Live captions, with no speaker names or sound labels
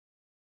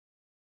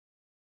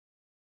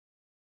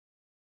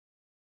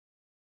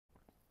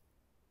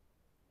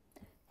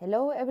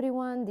Hello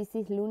everyone, this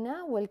is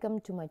Luna.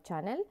 Welcome to my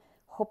channel.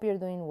 Hope you're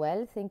doing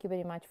well. Thank you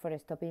very much for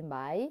stopping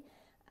by.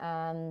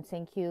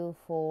 Thank you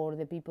for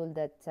the people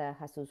that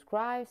have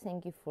subscribed.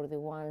 Thank you for the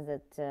ones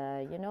that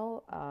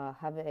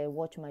have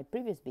watched my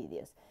previous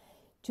videos.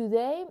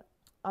 Today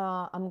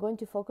I'm going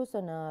to focus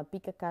on a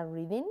pick a card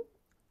reading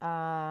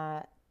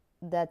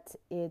that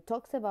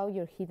talks about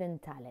your hidden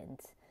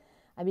talents.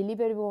 I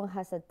believe everyone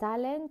has a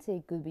talent.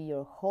 It could be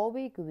your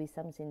hobby, it could be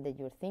something that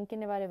you're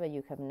thinking about it but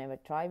you have never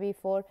tried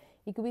before.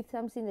 It could be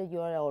something that you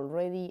are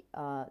already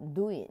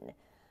doing.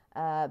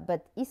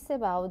 But it's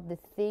about the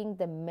thing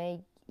that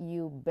make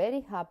you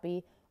very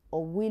happy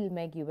or will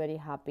make you very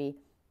happy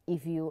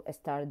if you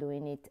start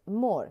doing it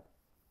more.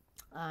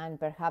 And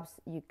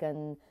perhaps you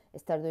can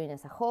start doing it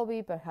as a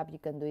hobby, perhaps you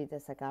can do it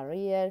as a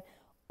career,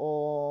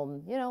 or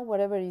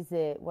whatever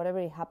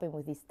it happened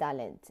with this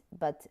talent.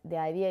 But the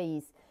idea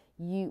is,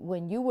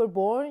 when you were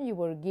born, you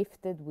were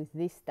gifted with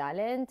this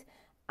talent,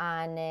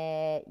 and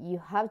you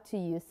have to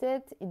use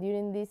it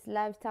during this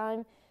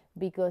lifetime,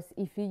 because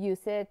if you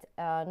use it,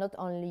 not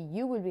only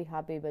you will be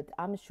happy, but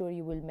I'm sure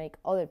you will make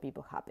other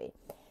people happy.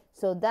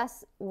 So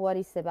that's what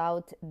it's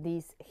about,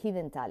 this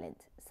hidden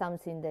talent,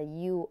 something that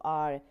you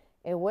are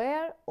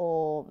aware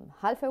or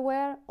half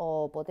aware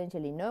or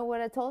potentially not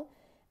aware at all.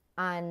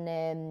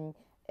 And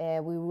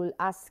we will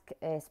ask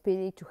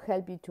Spirit to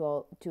help you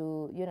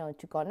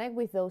to connect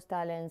with those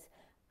talents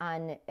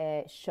and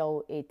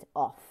show it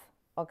off.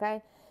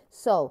 Okay,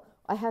 so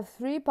I have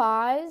three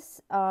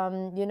piles.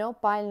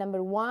 Pile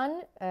number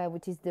one,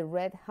 which is the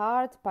red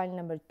heart. Pile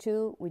number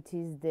two, which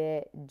is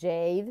the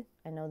jade.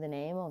 I know the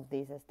name of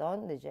this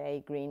stone, the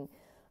jade green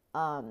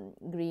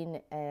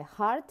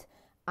heart,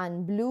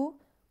 and blue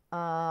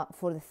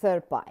for the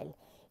third pile.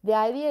 The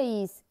idea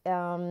is,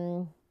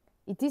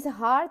 it is a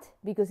heart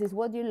because it's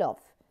what you love.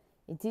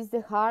 It is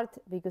the heart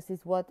because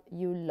it's what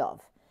you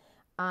love.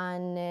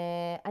 And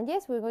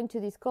yes, we're going to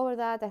discover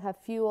that. I have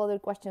a few other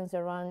questions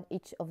around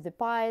each of the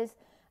piles.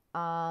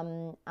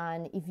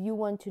 And if you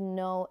want to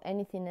know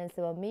anything else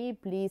about me,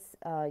 please,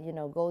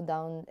 go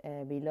down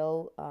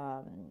below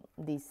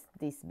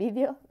this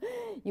video.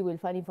 You will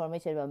find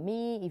information about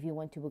me. If you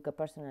want to book a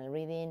personal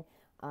reading,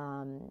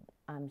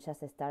 I'm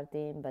just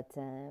starting, but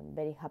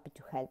very happy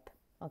to help.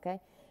 Okay.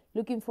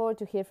 Looking forward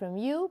to hear from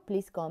you.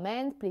 Please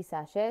comment, please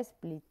suggest,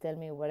 please tell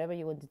me whatever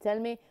you want to tell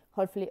me.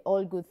 Hopefully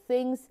all good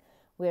things.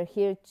 We're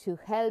here to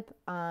help,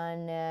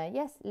 and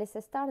yes, let's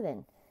start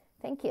then.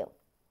 Thank you.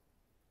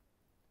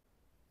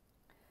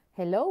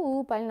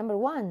 Hello, pile number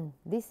one.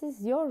 This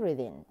is your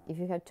reading. If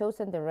you have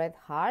chosen the red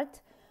heart,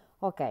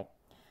 okay.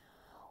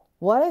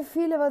 What I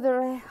feel about the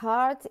red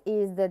heart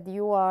is that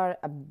you are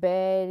a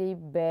very,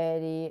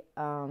 very,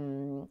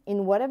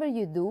 in whatever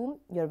you do,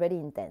 you're very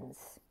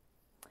intense.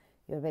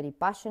 You're very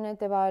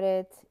passionate about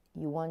it.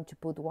 You want to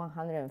put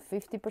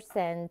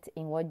 150%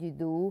 in what you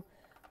do.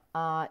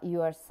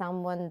 You are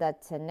someone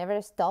that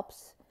never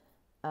stops.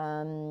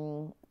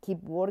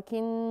 Keep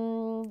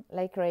working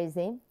like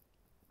crazy,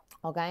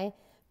 okay?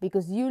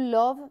 Because you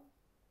love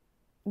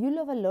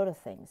a lot of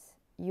things.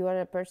 You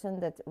are a person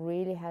that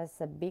really has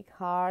a big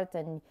heart,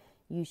 and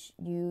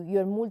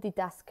you're a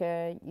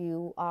multitasker.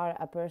 You are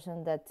a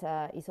person that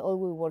is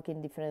always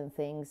working different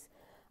things.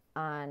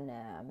 And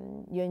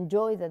you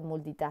enjoy that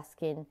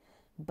multitasking,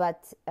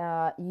 but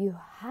you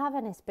have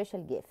a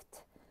special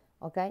gift.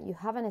 Okay, you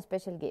have a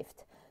special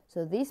gift.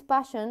 So this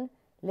passion,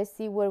 let's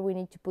see where we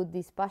need to put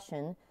this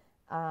passion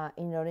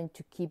in order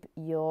to keep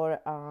your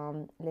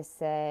let's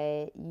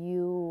say,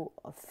 you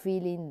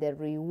feeling the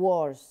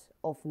rewards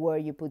of where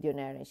you put your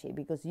energy,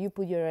 because you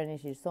put your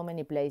energy in so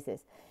many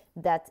places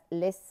that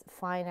let's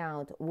find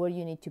out where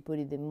you need to put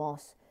it the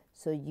most,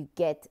 so you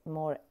get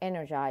more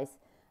energized.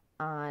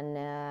 And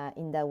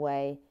in that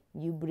way,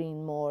 you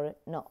bring more,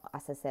 no,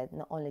 as I said,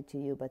 not only to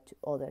you, but to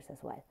others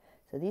as well.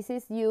 So this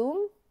is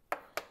you.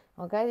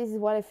 Okay, this is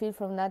what I feel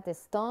from that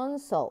stone.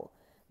 So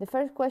the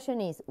first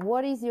question is,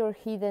 what is your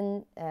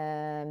hidden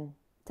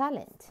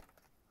talent?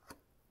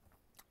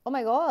 Oh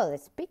my God, a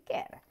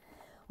speaker.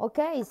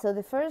 Okay, so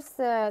the first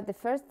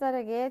that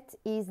I get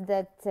is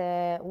that,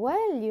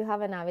 well, you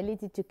have an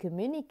ability to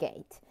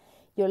communicate.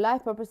 Your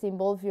life purpose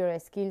involves your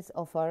skills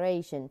of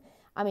oration.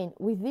 I mean,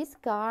 with this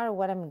card,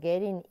 what I'm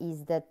getting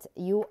is that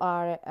you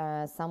are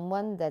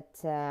someone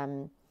that,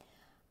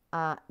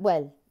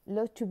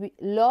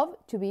 love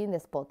to be in the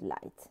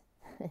spotlight.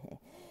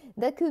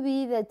 That could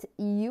be that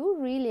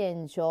you really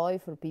enjoy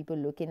for people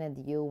looking at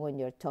you when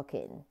you're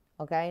talking.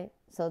 Okay,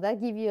 so that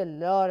gives you a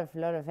lot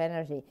of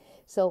energy.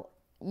 So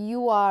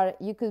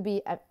you could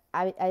be.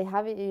 I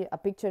have a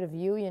picture of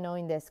you,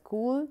 in the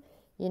school,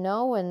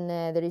 when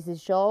there is a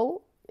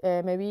show.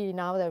 Maybe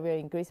now that we're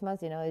in Christmas,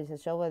 there's a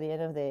show at the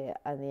end of the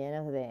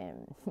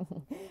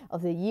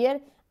of the year,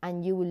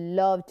 and you would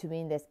love to be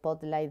in the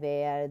spotlight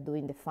there,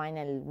 doing the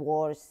final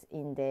words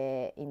in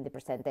the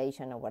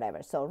presentation or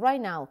whatever. So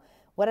right now,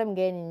 what I'm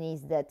getting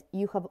is that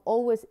you have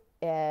always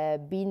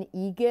been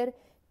eager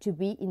to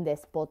be in the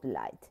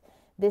spotlight.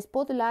 The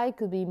spotlight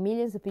could be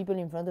millions of people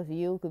in front of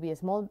you, could be a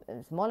small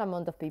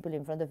amount of people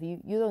in front of you.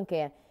 You don't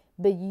care,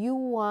 but you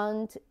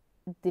want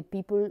the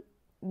people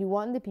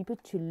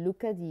to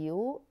look at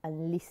you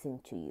and listen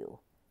to you.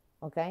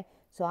 Okay,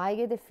 so I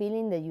get the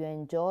feeling that you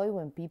enjoy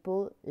when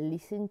people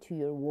listen to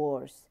your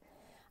words.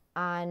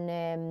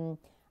 And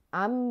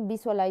I'm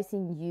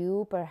visualizing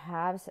you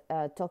perhaps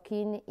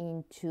talking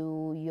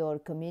into your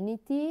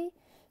community.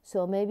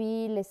 So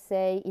maybe, let's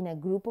say, in a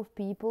group of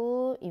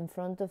people, in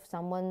front of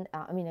someone,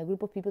 a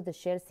group of people that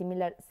share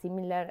similar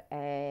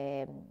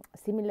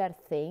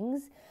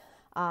things.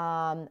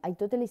 I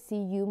totally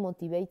see you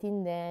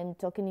motivating them,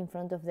 talking in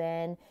front of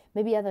them.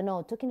 Maybe, I don't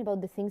know, talking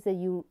about the things that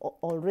you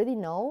already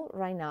know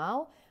right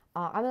now.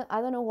 I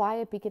don't know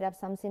why I pick it up,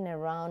 something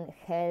around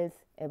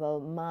health,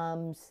 about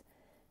moms,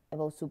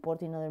 about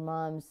supporting other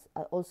moms.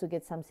 I also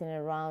get something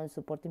around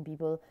supporting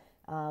people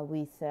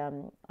with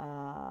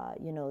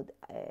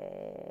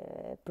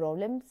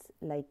problems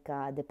like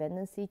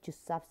dependency to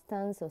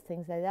substance or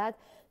things like that.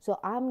 So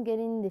I'm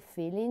getting the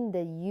feeling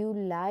that you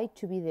like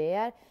to be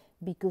there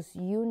because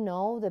you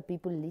know that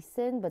people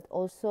listen, but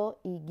also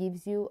it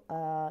gives you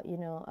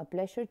a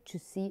pleasure to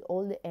see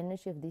all the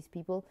energy of these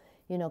people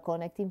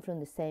connecting from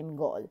the same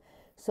goal.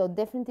 So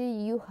definitely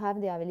you have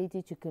the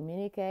ability to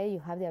communicate, you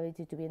have the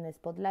ability to be in the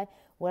spotlight.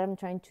 What I'm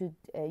trying to,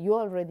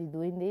 you're already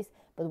doing this,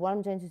 but what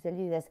I'm trying to tell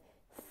you is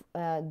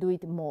do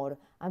it more.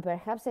 And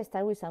perhaps I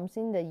start with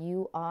something that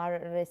you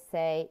are, let's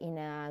say, in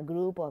a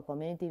group or a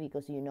community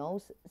because you know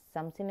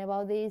something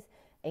about this.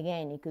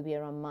 Again, it could be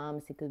around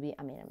moms, it could be,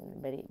 I'm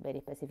very,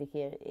 very specific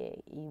here,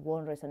 it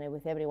won't resonate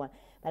with everyone,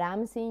 but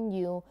I'm seeing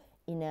you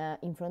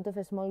in front of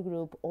a small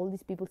group, all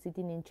these people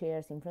sitting in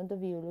chairs in front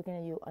of you, looking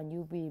at you, and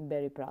you being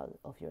very proud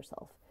of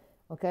yourself.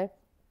 Okay,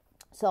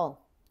 so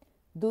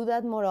do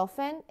that more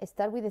often.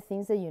 Start with the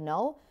things that you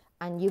know,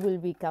 and you will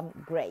become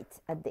great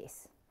at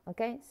this.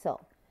 Okay, so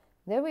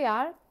there we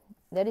are.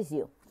 That is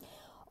you.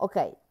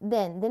 Okay,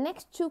 then the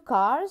next two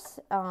cards,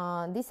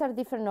 these are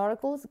different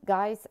oracles,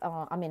 guys.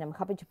 I'm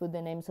happy to put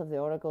the names of the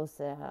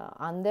oracles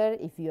under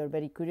if you're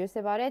very curious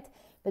about it.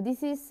 But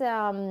this is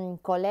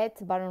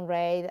Colette Baron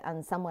Reid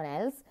and someone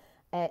else.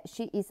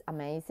 She is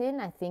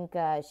amazing. I think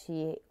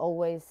she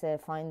always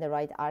finds the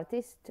right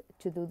artist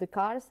to do the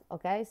cards.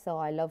 Okay, so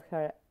I love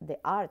the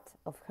art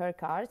of her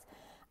cards.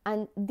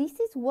 And this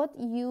is what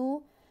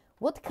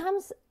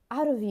comes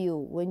out of you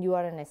when you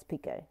are a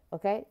speaker.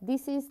 Okay,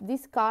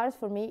 these cards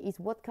for me is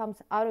what comes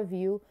out of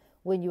you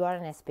when you are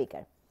a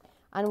speaker.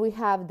 And we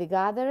have the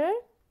gatherer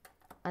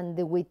and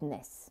the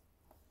witness.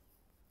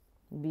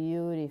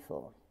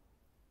 Beautiful.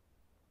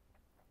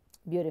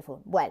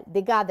 Well,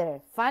 the gatherer,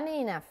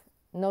 funny enough,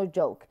 no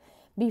joke,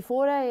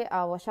 before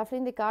I was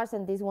shuffling the cards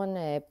and this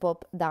one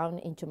popped down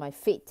into my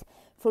feet.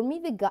 For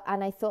me,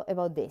 and I thought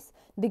about this,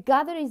 the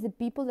gatherer is the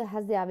people that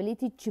has the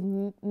ability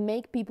to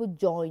make people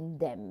join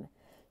them.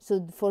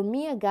 So for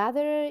me, a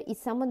gatherer is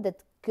someone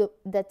that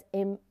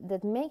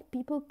make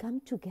people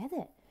come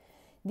together.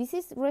 This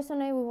is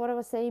resonate with what I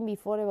was saying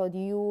before about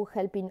you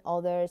helping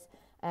others,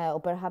 or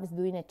perhaps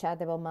doing a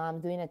chat about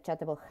moms, doing a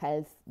chat about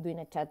health, doing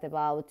a chat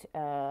about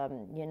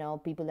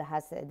people that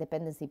has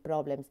dependency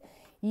problems.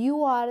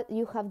 You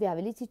have the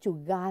ability to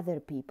gather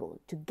people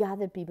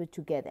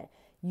together.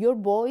 Your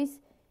voice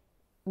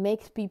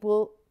makes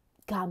people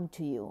come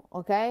to you.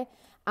 Okay,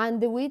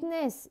 and the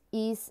witness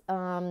is.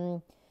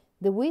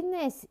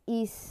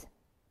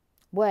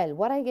 Well,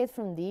 what I get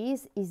from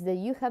this is that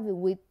you have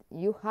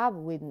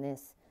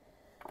witnessed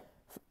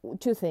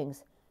two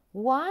things.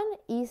 One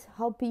is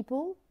how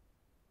people,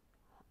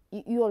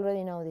 you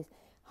already know this,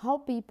 how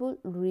people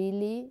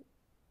really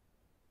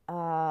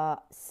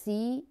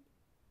see,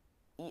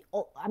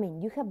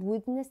 you have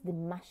witnessed the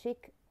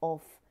magic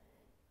of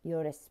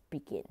your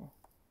speaking,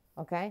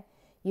 okay?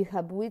 You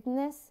have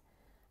witnessed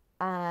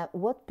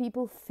what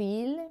people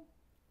feel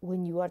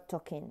when you are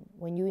talking,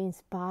 when you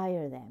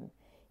inspire them.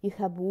 You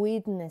have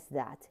witnessed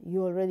that.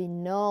 You already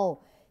know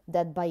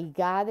that by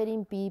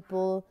gathering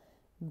people,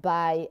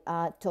 by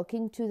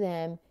talking to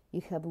them,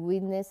 you have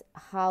witnessed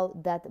how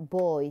that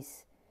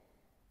voice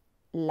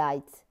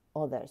lights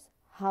others,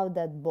 how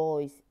that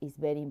voice is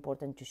very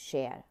important to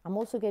share. I'm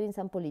also getting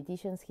some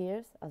politicians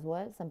here as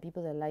well, some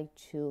people that like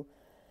to,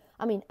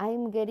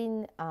 I'm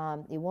getting,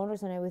 it won't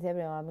resonate with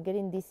everyone, I'm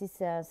getting, this is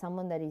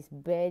someone that is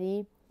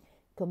very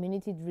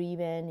community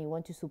driven, you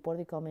want to support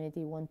the community,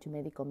 you want to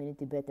make the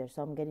community better.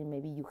 So I'm getting,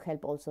 maybe you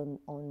help also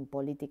on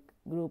politic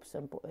groups,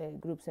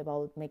 groups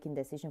about making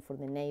decisions for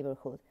the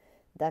neighborhood,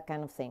 that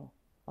kind of thing.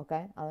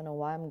 Okay, I don't know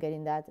why I'm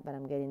getting that, but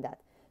I'm getting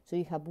that. So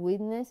you have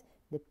witnessed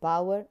the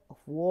power of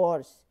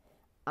words,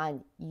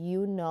 and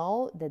you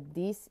know that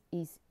this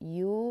is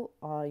you,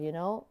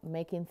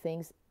 making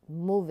things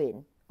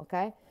moving.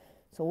 Okay,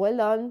 so well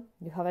done.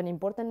 You have an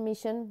important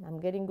mission. I'm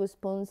getting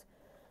goosebumps.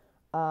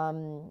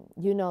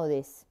 You know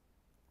this.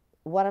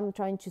 What I'm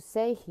trying to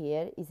say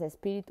here is that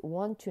Spirit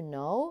wants to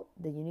know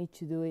that you need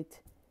to do it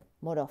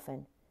more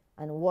often.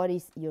 And what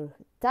is your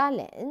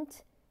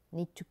talent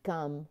need to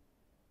come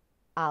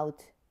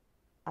out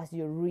as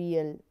your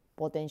real,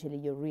 potentially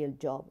your real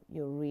job,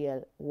 your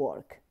real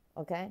work.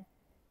 Okay?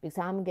 because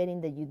I'm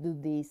getting that you do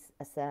this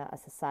as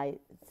a side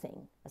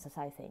thing,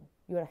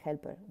 You're a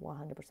helper,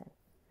 100%.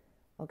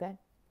 Okay?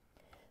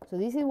 So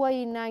this is what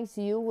ignites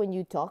you when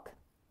you talk.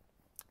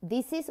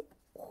 This is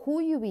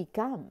who you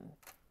become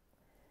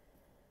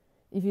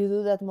if you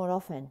do that more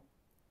often.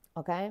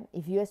 Okay?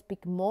 If you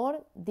speak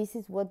more, this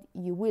is what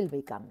you will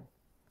become.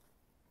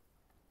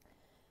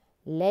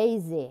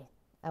 Lazy,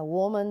 a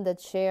woman that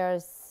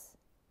shares,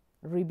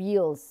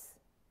 reveals.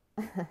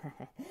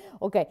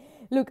 Okay,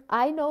 look,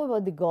 I know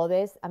about the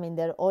goddess. I mean,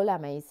 they're all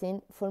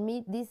amazing. For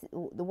me,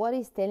 what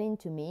is telling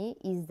to me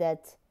is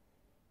that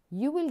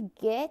you will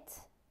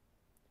get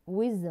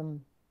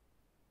wisdom.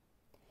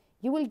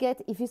 You will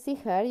get, if you see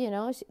her,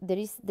 there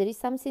is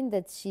something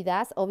that she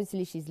does.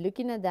 Obviously, she's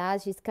looking at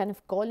that. She's kind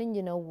of calling,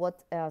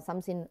 what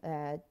something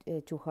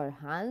to her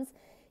hands.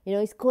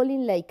 It's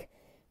calling like,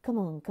 come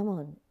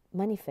on,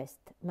 manifest.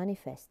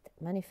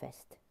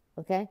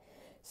 Okay,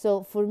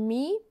 so for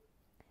me,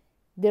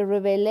 the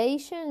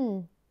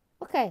revelation.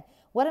 Okay,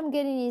 what I'm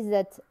getting is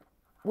that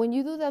when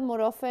you do that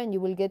more often, you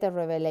will get a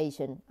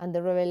revelation, and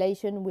the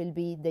revelation will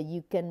be that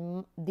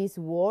these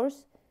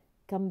wars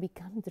can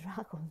become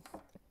dragons.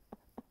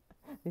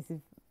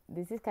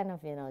 This is kind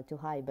of too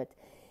high, but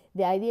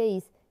the idea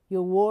is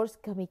your words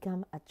can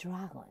become a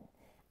dragon,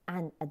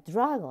 and a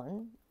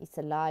dragon is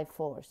a life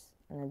force,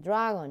 and a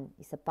dragon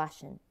is a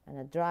passion, and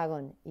a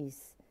dragon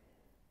is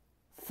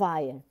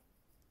fire,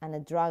 and a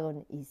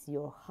dragon is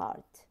your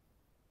heart.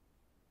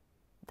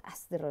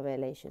 That's the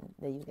revelation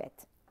that you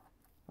get.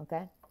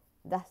 Okay,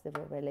 that's the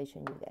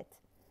revelation you get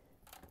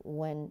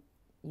when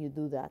you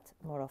do that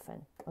more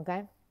often.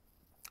 Okay,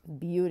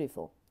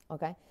 beautiful.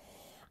 Okay.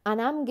 And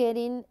I'm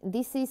getting,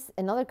 this is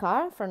another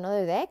card from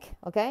another deck,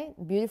 okay?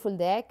 Beautiful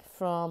deck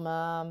from,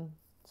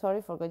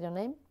 sorry, forgot your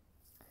name.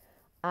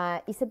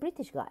 It's a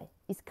British guy.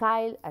 It's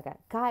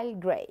Kyle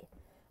Gray,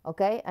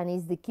 okay? And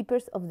it's the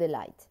Keepers of the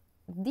Light.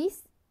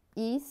 This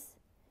is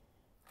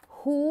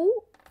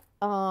who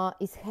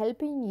is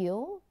helping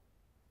you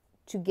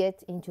to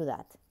get into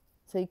that.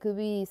 So it could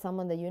be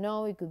someone that you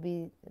know, it could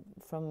be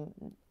from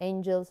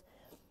angels.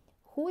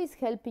 Who is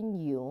helping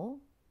you,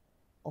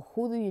 or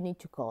who do you need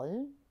to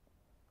call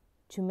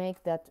to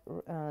make that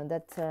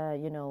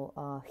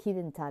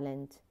hidden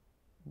talent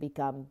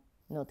become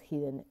not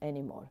hidden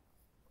anymore?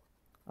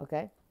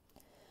 Okay.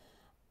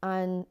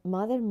 And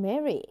Mother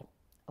Mary,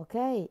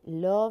 okay,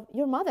 love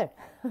your mother.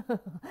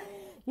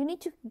 You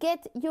need to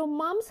get your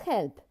mom's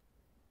help.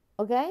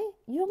 Okay,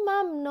 your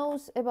mom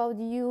knows about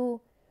you.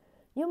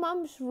 Your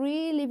mom's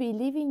really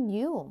believe in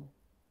you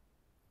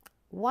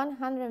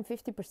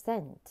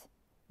 150%.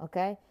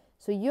 Okay,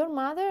 so your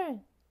mother,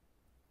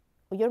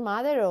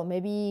 or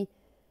maybe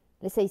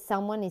let's say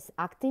someone is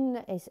acting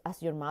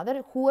as your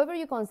mother, whoever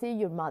you consider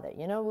your mother.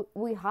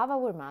 We have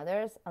our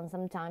mothers, and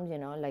sometimes,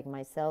 like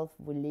myself,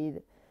 we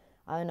live,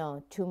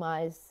 2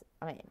 miles,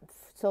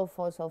 so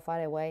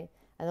far away.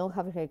 I don't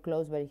have her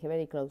close, but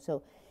very close.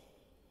 So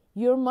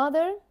your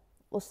mother,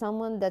 or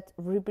someone that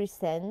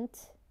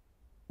represents,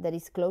 that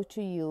is close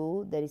to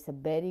you, that is a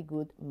very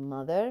good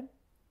mother,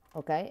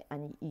 okay,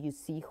 and you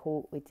see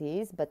who it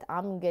is, but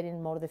I'm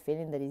getting more the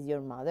feeling that is your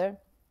mother.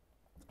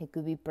 It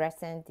could be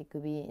present, it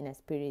could be in a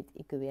spirit,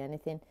 it could be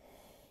anything.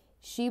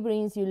 She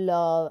brings you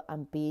love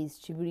and peace.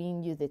 She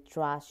brings you the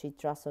trust. She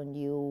trusts on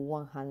you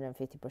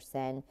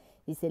 150%.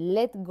 It's a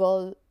let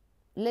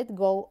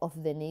go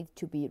of the need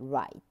to be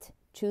right.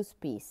 Choose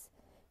peace.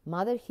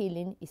 Mother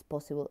healing is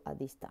possible at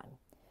this time.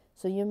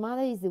 So your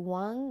mother is the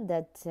one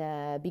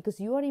that, because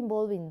you are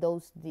involved in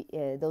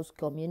those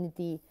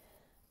community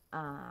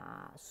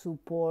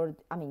support.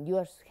 You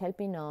are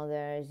helping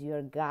others, you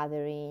are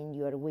gathering,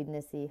 you are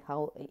witnessing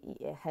how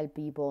help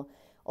people.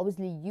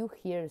 Obviously, you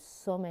hear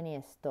so many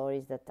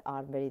stories that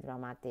are very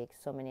dramatic,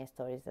 so many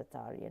stories that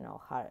are,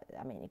 hard.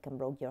 It can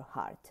break your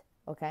heart.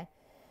 Okay,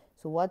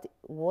 so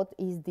what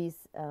is this?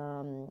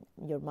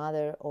 Your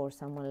mother, or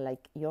someone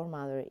like your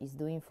mother, is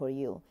doing for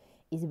you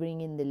is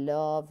bringing the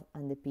love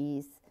and the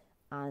peace,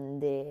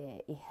 and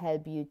it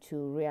help you to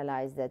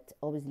realize that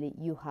obviously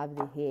you have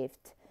the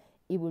gift.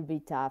 It will be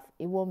tough.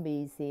 It won't be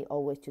easy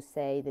always to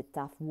say the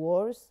tough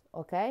words,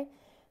 okay?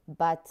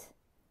 But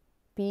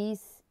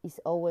peace is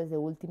always the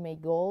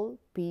ultimate goal.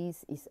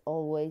 Peace is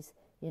always,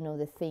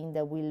 the thing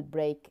that will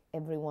break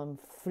everyone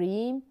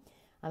free.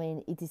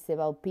 It is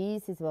about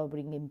peace. It's about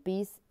bringing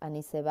peace, and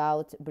it's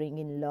about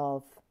bringing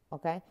love,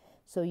 okay?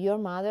 So your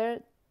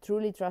mother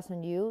truly trusts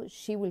on you.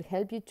 She will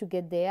help you to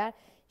get there.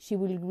 She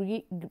will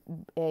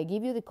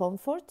give you the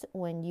comfort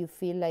when you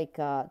feel like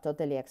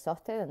totally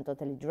exhausted and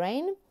totally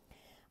drained.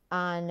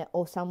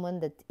 Or someone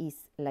that is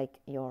like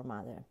your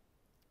mother,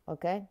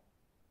 okay?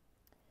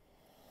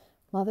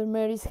 Mother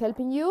Mary is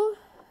helping you,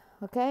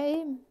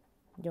 okay?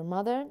 Your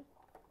mother.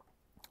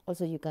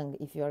 Also, you can,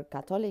 if you are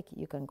Catholic,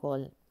 you can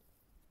call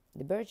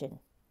the Virgin.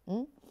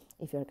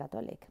 If you're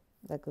Catholic,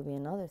 that could be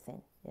another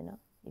thing,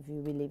 if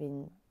you believe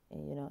in,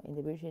 in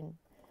the Virgin,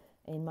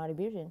 in Mary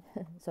Virgin,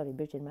 sorry,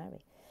 Virgin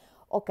Mary.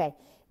 Okay,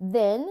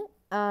 then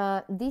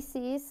this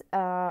is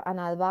an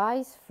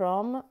advice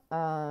from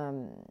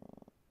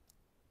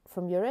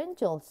your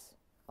angels,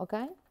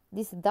 okay?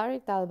 This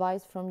direct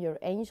advice from your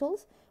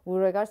angels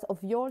with regards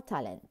of your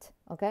talent,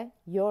 okay?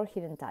 Your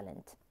hidden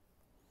talent.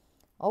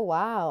 Oh,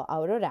 wow,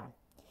 Aurora.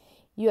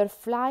 You are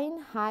flying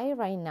high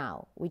right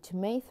now, which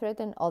may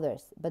threaten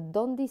others, but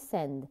don't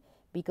descend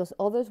because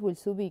others will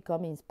soon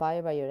become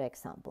inspired by your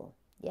example.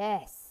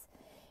 Yes,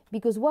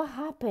 because what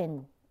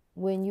happened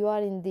when you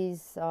are in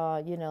this,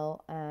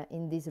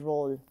 in this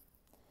role?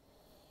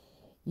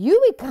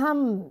 You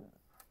become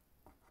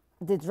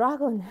the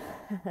dragon.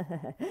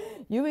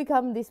 You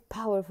become this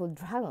powerful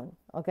dragon,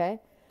 okay?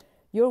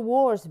 Your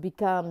words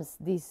becomes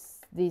this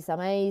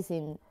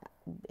amazing,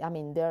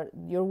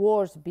 your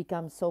words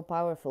become so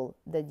powerful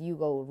that you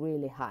go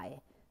really high,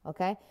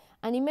 okay?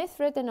 And it may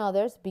threaten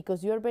others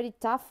because you're very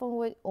tough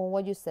on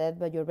what you said,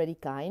 but you're very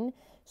kind,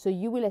 so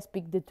you will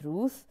speak the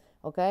truth,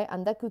 okay?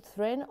 And that could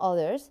threaten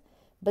others,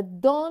 but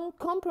don't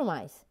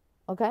compromise,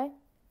 okay?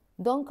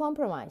 Don't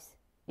compromise.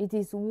 It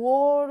is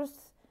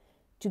worth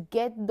to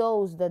get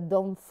those that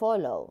don't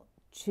follow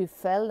to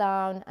fall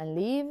down and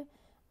leave,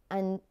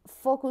 and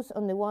focus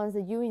on the ones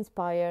that you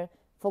inspire,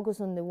 focus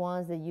on the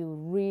ones that you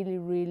really,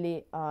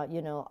 really, are,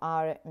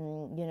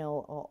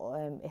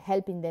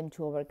 helping them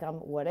to overcome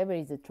whatever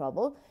is the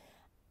trouble.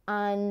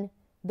 And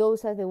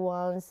those are the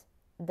ones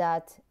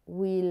that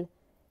will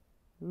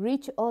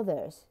reach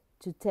others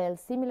to tell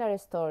similar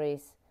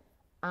stories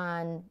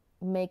and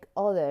make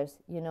others,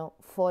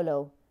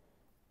 follow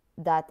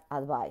that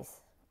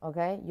advice,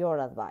 okay? Your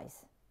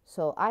advice.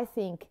 So I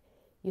think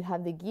you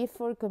have the gift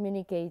for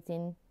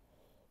communicating.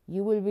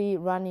 You will be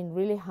running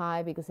really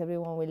high because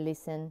everyone will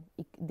listen.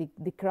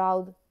 The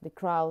crowd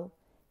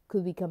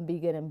could become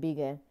bigger and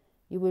bigger.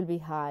 You will be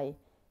high,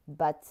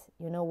 but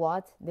you know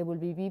what? There will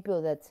be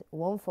people that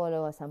won't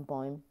follow at some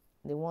point.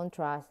 They won't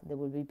trust. There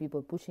will be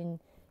people pushing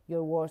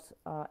your words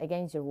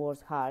against your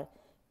words hard.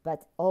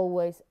 But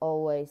always,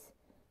 always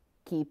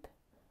keep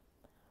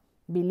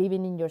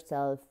believing in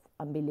yourself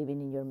and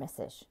believing in your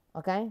message,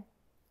 okay?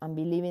 And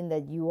believing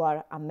that you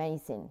are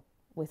amazing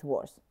with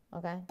words,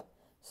 okay?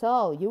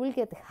 So you will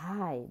get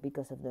high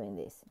because of doing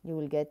this. You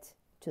will get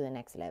to the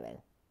next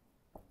level.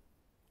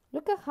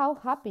 Look at how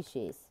happy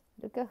she is.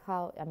 Look at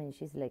how,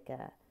 she's like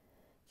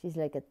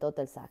a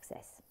total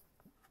success.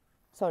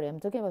 Sorry,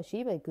 I'm talking about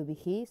she, but it could be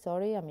he.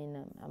 Sorry,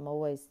 I'm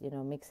always,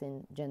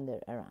 mixing gender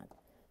around.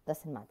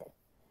 Doesn't matter.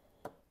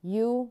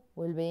 You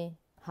will be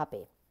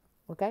happy,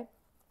 okay?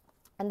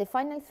 And the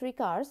final 3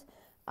 cards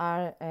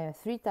are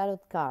 3 tarot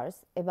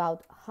cards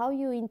about how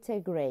you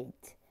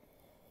integrate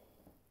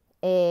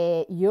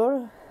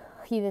your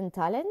hidden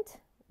talent,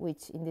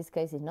 which in this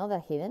case is not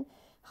that hidden,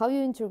 how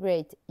you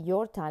integrate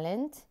your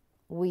talent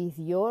with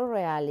your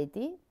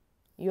reality,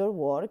 your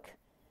work,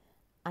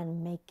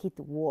 and make it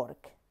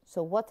work.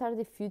 So what are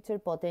the future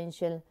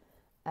potential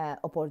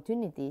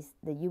opportunities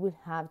that you will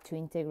have to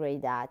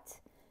integrate that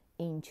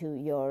into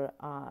your,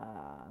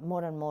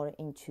 more and more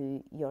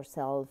into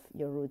yourself,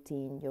 your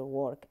routine, your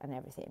work, and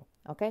everything,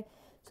 okay?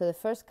 So the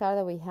first card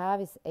that we have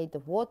is 8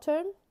 of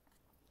Water,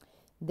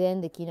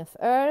 then the King of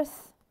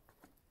Earth,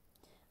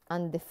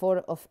 and the 4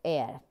 of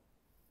Air.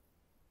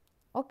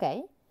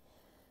 Okay,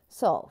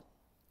 so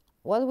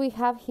what we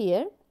have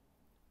here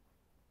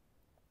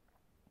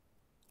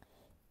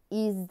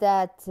is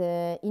that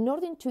in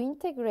order to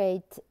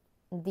integrate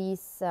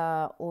this,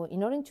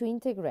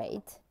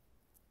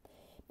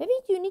 maybe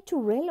you need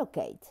to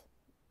relocate.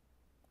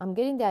 I'm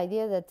getting the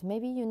idea that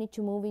maybe you need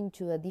to move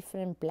into a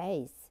different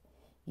place.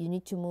 You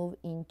need to move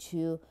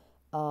into,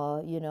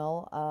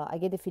 I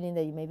get the feeling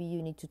that maybe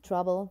you need to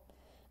travel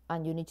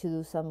and you need to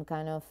do some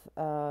kind of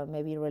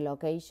maybe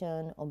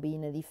relocation or be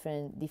in a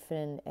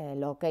different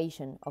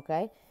location,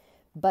 okay?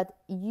 But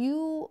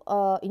you,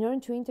 in order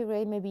to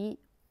integrate maybe,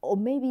 or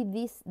maybe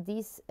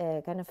this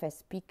kind of a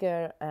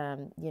speaker,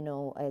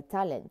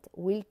 talent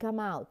will come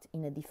out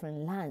in a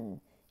different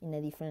land, in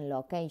a different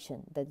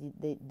location, that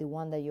the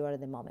one that you are at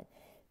the moment.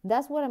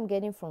 That's what I'm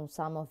getting from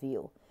some of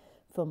you.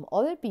 From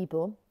other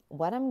people,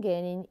 what I'm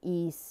getting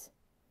is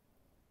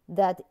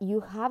that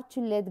you have to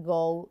let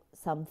go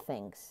some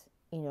things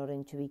in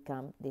order to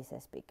become this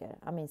speaker.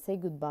 Say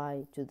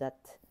goodbye to that,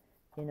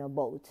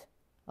 boat,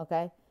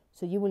 okay?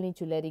 So you will need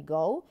to let it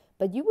go,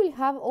 but you will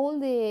have all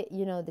the,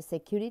 the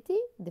security,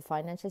 the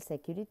financial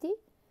security,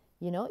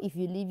 if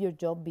you leave your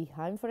job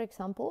behind, for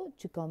example,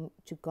 to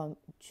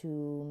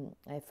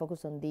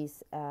focus on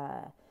this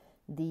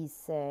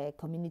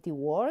community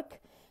work,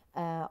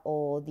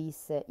 or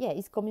this,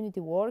 it's community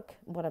work,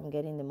 what I'm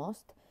getting the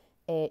most,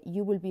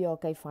 you will be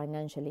okay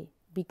financially.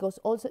 Because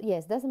also,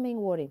 yes, that's the main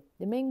worry.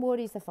 The main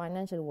worry is the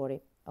financial worry,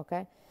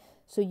 okay?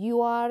 So you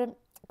are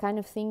kind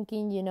of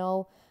thinking,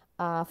 4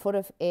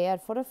 of Air.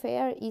 4 of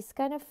Air is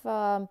kind of,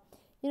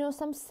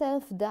 some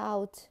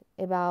self-doubt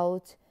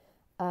about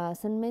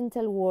some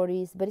mental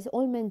worries, but it's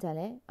all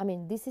mental,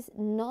 this is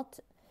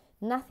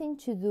nothing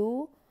to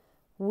do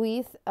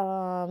with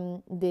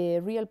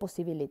the real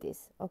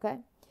possibilities, okay?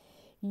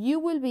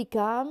 You will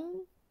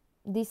become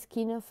this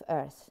King of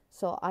Earth.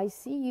 So I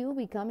see you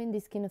becoming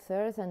this King of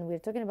Earth, and we're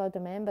talking about a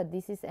man, but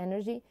this is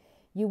energy.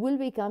 You will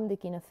become the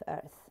King of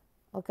Earth,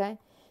 okay?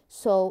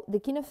 So the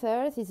King of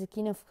Earth is the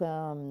King of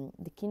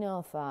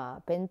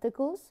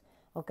Pentacles.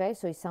 Okay,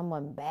 so it's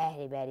someone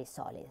very, very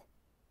solid.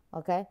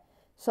 Okay,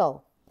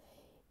 so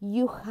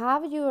you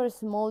have your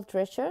small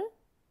treasure,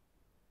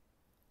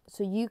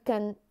 so you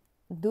can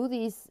do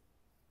this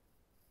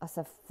as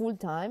a full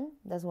time.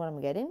 That's what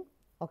I'm getting.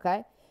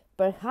 Okay,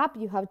 perhaps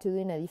you have to do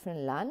in a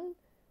different land,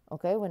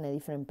 okay, or in a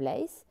different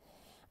place,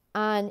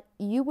 and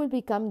you will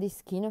become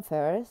this King of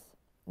Earth.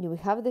 You will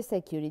have the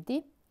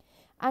security,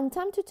 and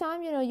time to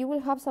time, you will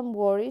have some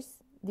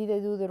worries. Did I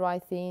do the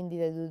right thing?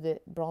 Did I do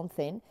the wrong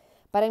thing?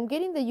 But I'm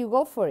getting that you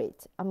go for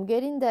it. I'm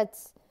getting that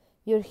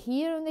you're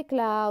here on the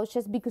clouds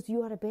just because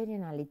you are a very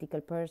analytical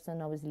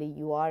person. Obviously,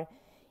 you are.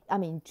 I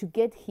mean, to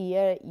get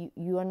here,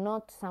 you are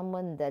not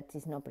someone that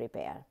is not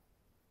prepared.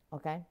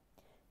 Okay,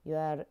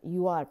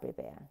 you are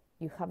prepared.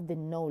 You have the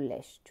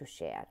knowledge to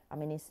share. I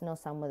mean, it's not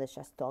someone that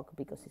just talk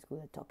because he's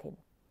good at talking.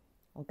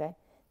 Okay,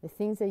 the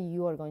things that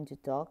you are going to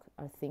talk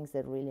are things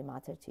that really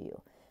matter to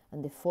you.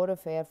 And the Four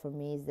of Air for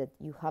me is that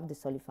you have the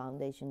solid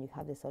foundation, you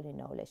have the solid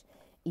knowledge.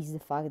 Is the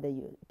fact that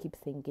you keep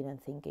thinking and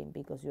thinking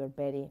because you're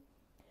very,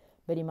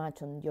 very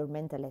much on your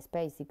mental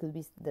space. It could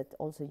be that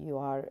also you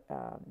are,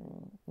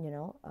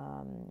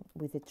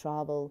 with the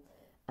travel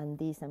and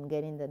this. I'm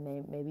getting that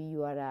maybe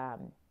you are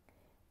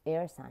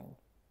air sign.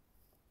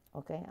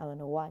 Okay, I don't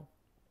know why,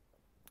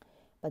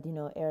 but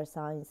air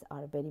signs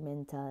are very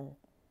mental,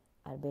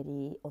 are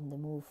very on the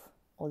move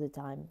all the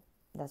time.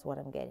 That's what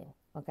I'm getting.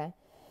 Okay,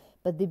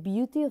 but the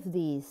beauty of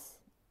this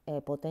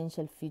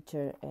potential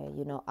future,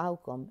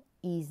 outcome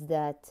is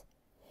that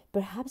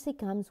perhaps it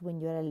comes when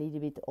you're a little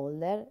bit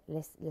older.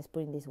 Let's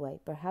put it this way.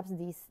 Perhaps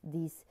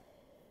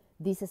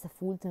this as a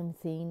full-time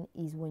thing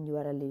is when you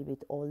are a little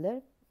bit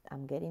older.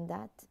 I'm getting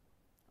that.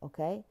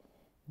 Okay,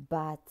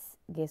 but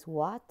guess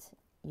what?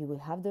 You will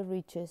have the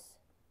riches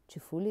to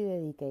fully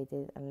dedicate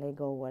it and let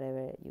go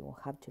whatever you will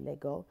have to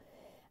let go,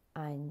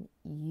 and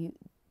you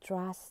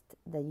trust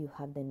that you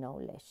have the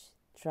knowledge.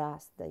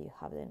 Trust that you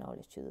have the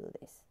knowledge to do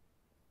this.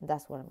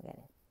 That's what I'm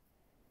getting.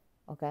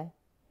 Okay,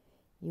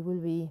 you will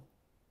be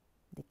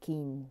the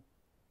king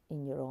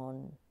in your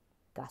own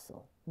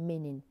castle,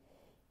 meaning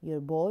your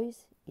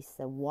voice is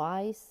a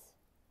wise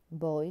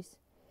voice,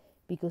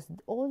 because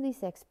all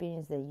this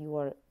experience that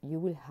you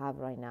will have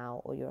right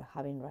now, or you're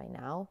having right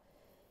now,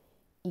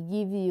 it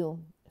gives you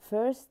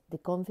first the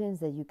confidence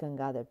that you can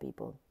gather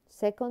people.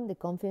 Second, the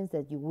confidence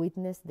that you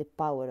witness the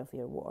power of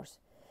your words.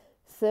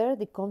 Third,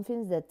 the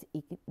confidence that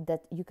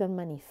you can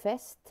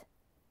manifest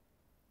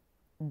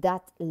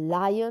that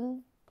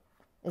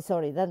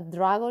that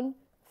dragon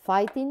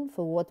fighting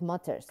for what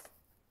matters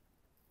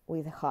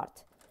with the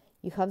heart.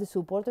 You have the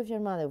support of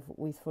your mother,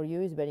 which for you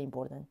is very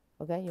important.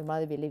 Okay, your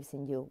mother believes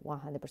in you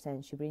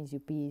 100%. She brings you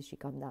peace. She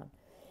comes down.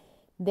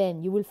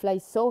 Then you will fly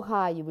so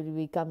high. You will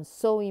become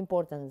so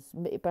important,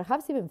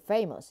 perhaps even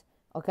famous.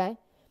 Okay.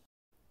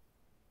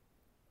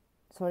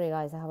 Sorry,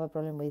 guys, I have a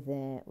problem with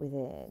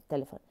the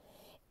telephone.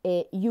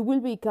 You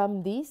will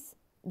become this.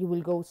 You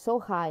will go so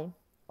high.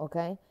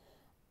 Okay,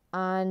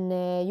 and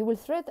you will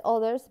threat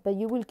others, but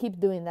you will keep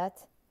doing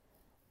that,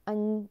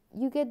 and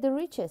you get the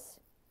riches.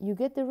 You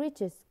get the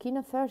riches, King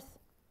of Earth.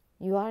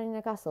 You are in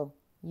a castle.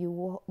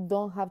 You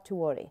don't have to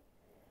worry.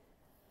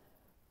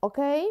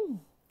 Okay,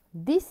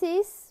 this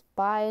is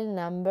pile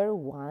number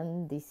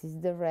 1. This is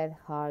the red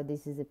heart.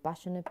 This is a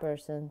passionate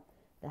person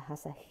that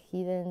has a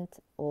hidden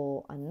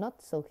or a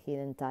not so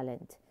hidden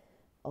talent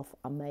of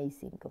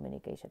amazing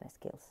communication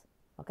skills.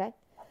 Okay,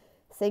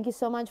 thank you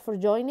so much for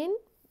joining.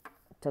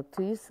 Talk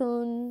to you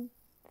soon.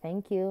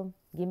 Thank you.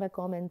 Give me a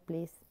comment,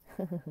 please,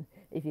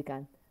 if you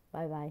can.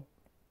 Bye-bye.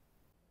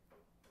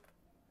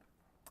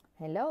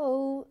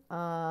 Hello.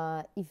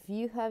 If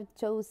you have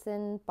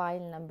chosen pile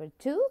number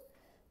 2,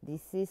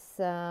 this is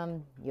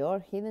your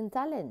hidden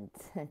talent.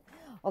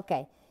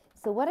 Okay.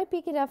 So what I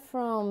pick it up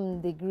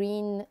from the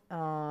green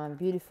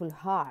beautiful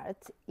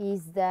heart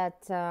is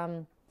that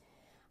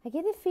I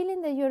get the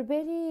feeling that you're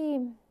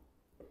very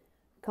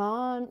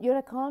calm. You're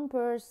a calm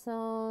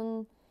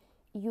person.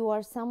 You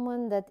are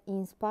someone that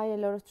inspires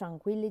a lot of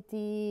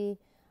tranquility,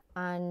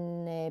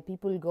 and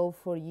people go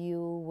for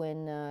you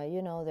when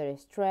they're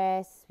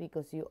stressed,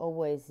 because you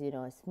always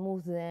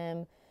smooth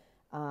them.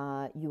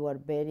 You are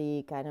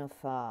very kind of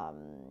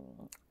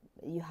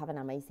you have an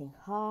amazing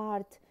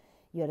heart.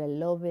 You're a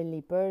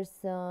lovely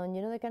person,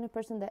 the kind of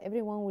person that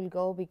everyone will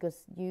go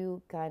because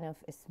you kind of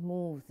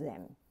smooth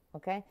them.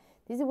 Okay,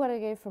 this is what I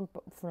get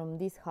from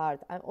this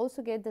heart. I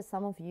also get that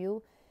some of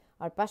you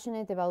are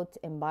passionate about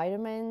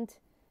environment,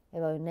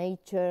 about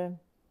nature,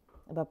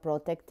 about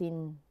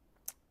protecting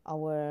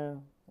our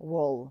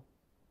world.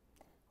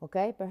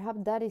 Okay, perhaps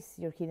that is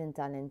your hidden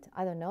talent.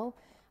 I don't know.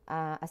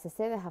 As I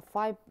said, I have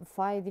five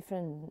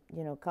different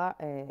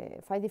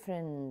five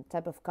different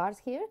type of cards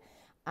here,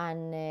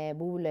 and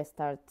we will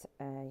start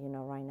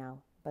right now.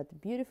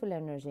 But beautiful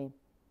energy,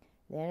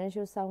 the energy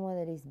of someone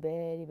that is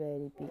very,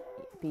 very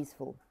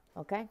peaceful.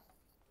 Okay.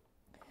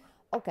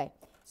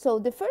 So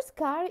the first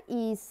card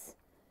is,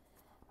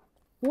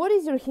 what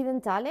is your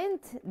hidden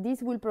talent?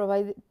 This will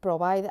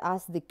provide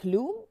us the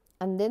clue.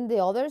 and then the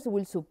others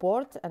will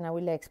support, and I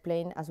will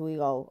explain as we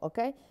go,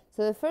 okay?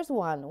 So the first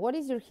one, what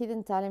is your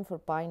hidden talent for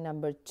pile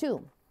number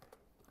 2?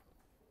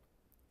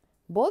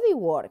 Body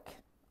work.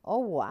 Oh,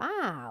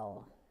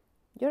 wow.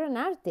 You're an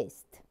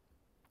artist.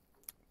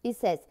 It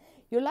says,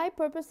 your life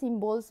purpose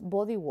involves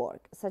body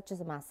work, such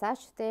as massage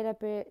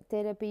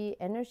therapy,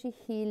 energy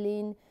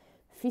healing,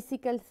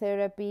 physical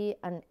therapy,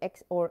 and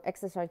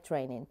exercise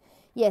training.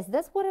 Yes,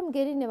 that's what I'm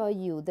getting about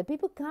you. The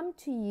people come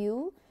to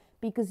you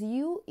because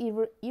you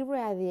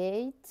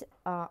irradiate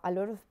a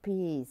lot of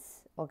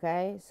peace,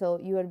 okay? So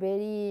you are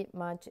very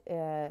much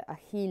a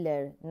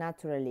healer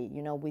naturally,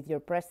 you know, with your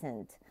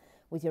presence.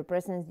 With your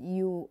presence,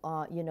 you,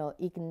 you know,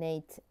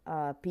 ignite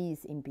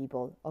peace in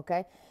people,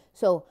 okay?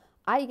 So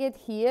I get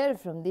here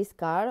from this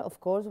card, of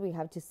course, we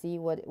have to see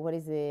what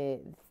is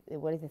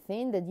the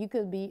thing that you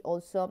could be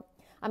also.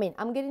 I mean,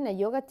 I'm getting a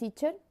yoga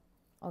teacher,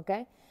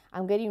 okay?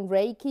 I'm getting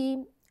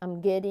Reiki. I'm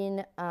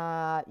getting,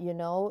 you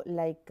know,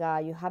 like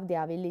you have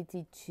the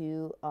ability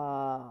to,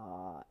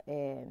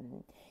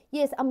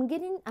 yes, I'm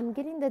getting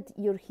that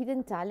your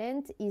hidden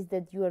talent is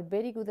that you are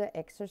very good at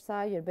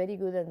exercise, you're very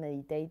good at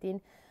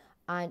meditating,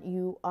 and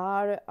you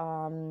are,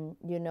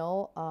 you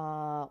know,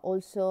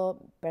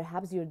 also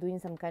perhaps you're doing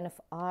some kind of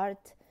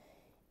art.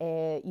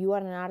 You are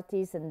an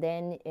artist, and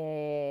then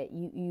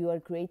you are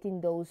creating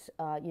those,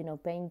 you know,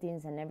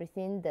 paintings and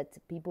everything that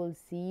people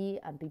see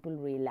and people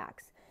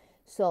relax.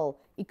 So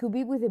it could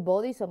be with the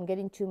body. So I'm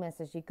getting two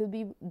messages. It could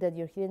be that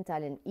your hidden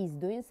talent is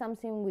doing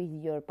something with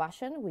your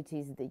passion, which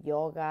is the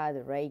yoga,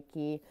 the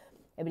Reiki,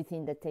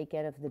 everything that take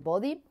care of the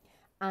body.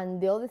 And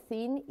the other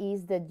thing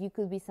is that you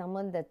could be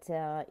someone that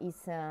is,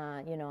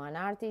 you know, an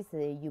artist.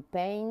 You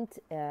paint,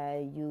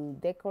 you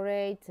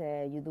decorate,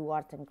 you do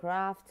art and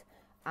craft,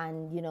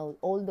 and you know,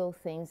 all those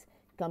things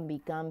can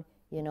become,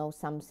 you know,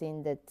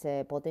 something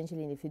that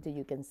potentially in the future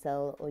you can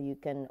sell or you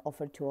can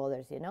offer to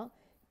others, you know,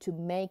 to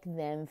make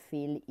them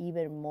feel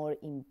even more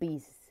in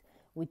peace,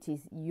 which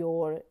is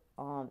your,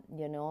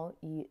 you know,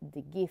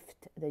 the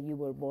gift that you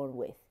were born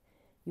with.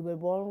 You were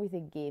born with a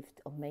gift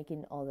of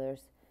making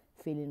others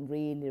feeling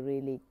really,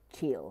 really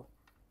chill,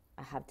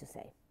 I have to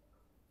say.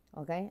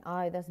 Okay?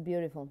 That's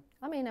beautiful.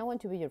 I mean, I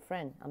want to be your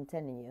friend, I'm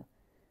telling you.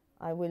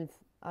 I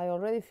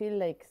already feel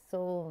like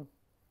so,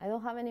 I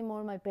don't have any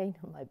more my pain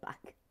on my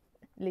back,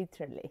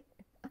 literally.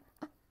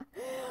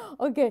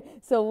 Okay,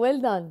 so well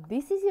done.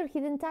 This is your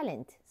hidden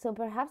talent. So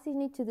perhaps you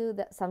need to do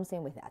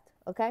something with that,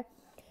 okay?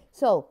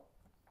 So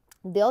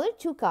the other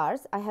two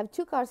cards, I have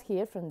two cards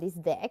here from this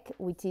deck,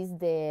 which is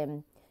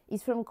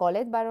is from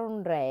Colette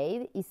Baron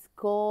Reid. It's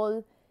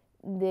called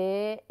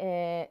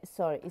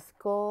it's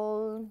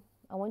called,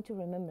 I want to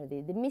remember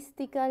the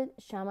Mystical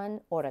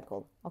Shaman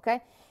Oracle,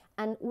 okay?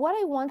 And what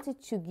I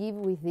wanted to give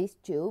with these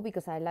two,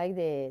 because I like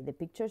the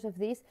pictures of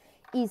this,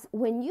 is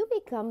when you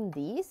become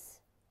this,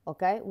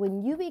 okay,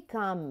 when you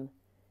become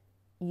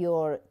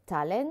your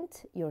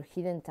talent, your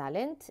hidden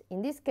talent,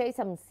 in this case,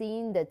 I'm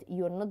seeing that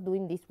you're not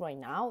doing this right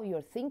now.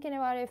 You're thinking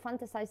about it,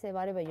 fantasizing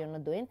about it, but you're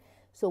not doing.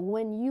 So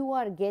when you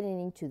are getting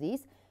into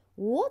this,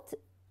 what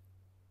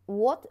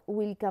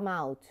will come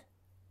out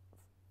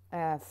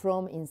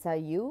from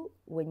inside you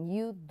when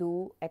you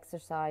do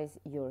exercise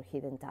your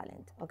hidden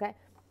talent, okay?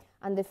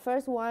 And the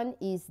first one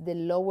is the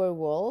lower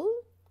world,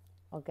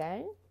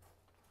 okay?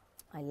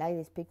 I like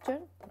this picture.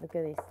 Look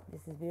at this.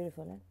 This is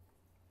beautiful, eh?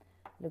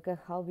 Look at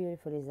how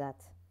beautiful is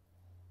that.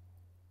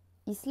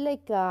 It's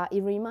like,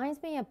 it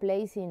reminds me of a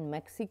place in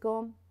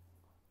Mexico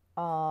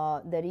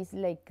that is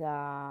like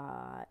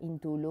in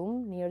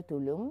Tulum, near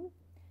Tulum,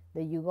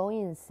 that you go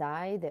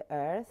inside the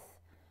earth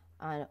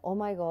and oh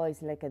my God,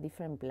 it's like a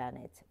different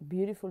planet,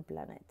 beautiful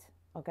planet,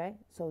 okay?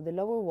 So the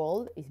lower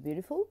world is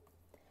beautiful,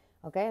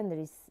 okay? And there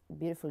is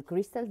beautiful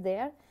crystals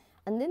there.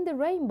 And then the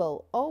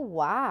rainbow, oh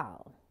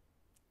wow.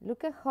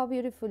 Look at how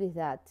beautiful is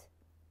that,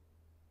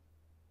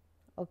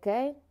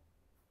 okay?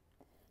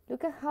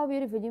 Look at how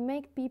beautiful. You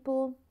make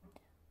people,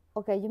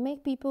 okay, you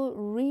make people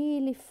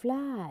really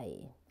fly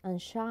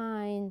and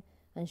shine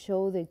and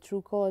show their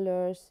true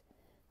colors,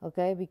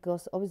 okay?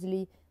 Because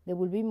obviously they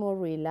will be more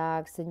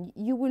relaxed and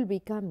you will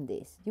become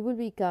this. You will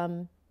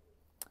become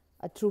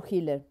a true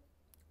healer.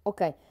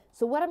 Okay,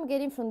 so what I'm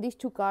getting from these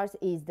two cards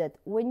is that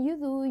when you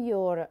do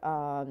your,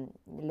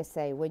 let's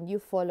say, when you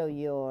follow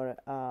your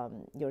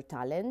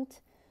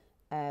talent,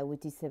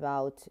 which is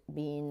about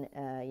being,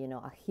 you know,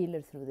 a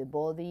healer through the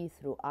body,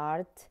 through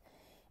art,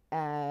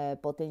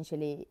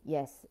 potentially,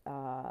 yes,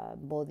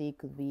 body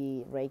could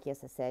be Reiki,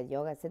 as I said,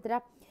 yoga,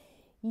 etc.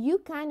 You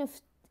kind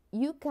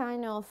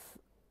of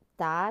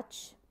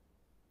touch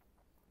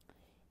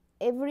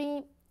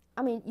every,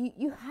 I mean,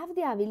 you have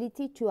the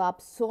ability to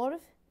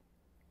absorb,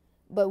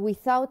 but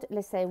without,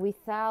 let's say,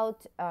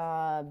 without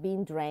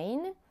being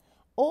drained,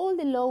 all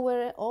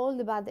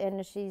the bad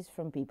energies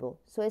from people.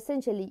 So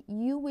essentially,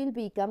 you will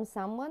become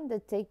someone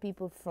that take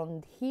people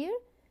from here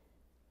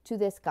to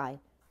the sky,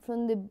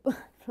 from the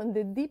from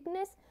the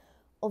deepness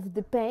of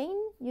the pain,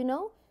 you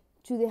know,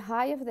 to the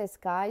high of the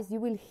skies. You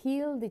will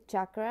heal the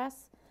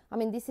chakras. I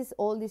mean, this is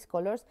all these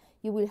colors.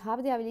 You will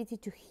have the ability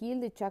to heal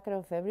the chakra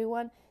of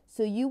everyone.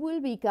 So you will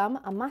become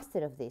a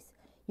master of this.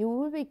 You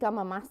will become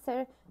a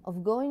master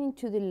of going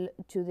into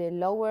the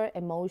lower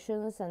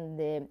emotions and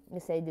the,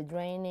 let's say, the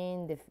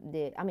draining,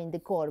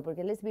 the core.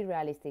 Because let's be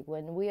realistic.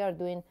 When we are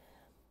doing,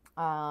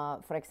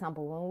 for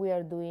example, when we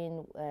are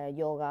doing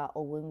yoga,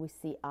 or when we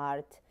see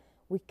art,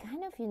 we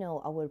kind of,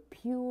 our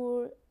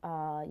pure,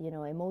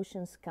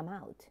 emotions come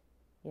out.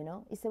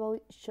 It's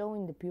about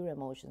showing the pure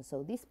emotion.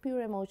 So this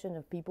pure emotion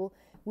of people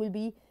will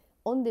be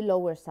on the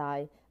lower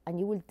side, and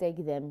you will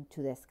take them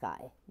to the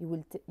sky.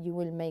 You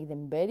will make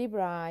them very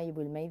bright. You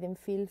will make them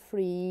feel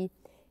free.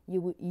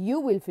 You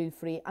will feel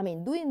free. I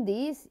mean, doing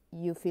this,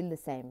 you feel the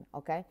same.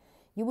 Okay,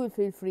 you will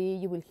feel free.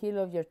 You will heal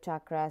all your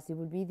chakras. You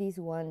will be this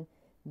one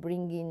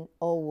bringing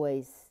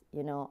always,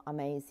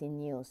 amazing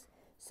news.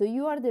 So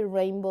you are the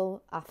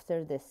rainbow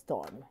after the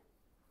storm.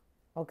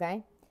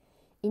 Okay.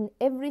 In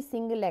every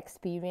single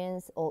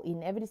experience, or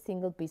in every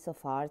single piece of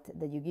art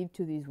that you give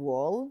to this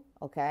world,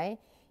 okay,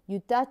 you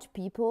touch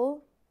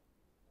people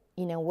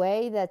in a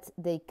way that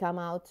they come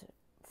out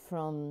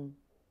from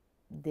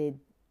the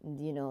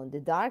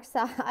dark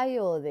side,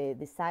 or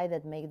the side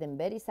that make them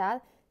very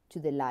sad, to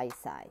the light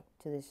side,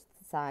 to the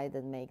side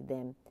that make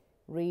them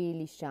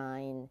really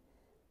shine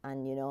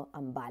and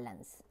and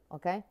balance.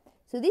 Okay,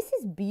 so this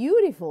is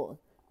beautiful.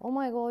 Oh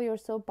my God, you're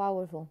so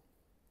powerful.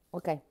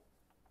 Okay,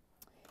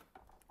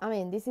 I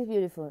mean, this is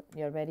beautiful.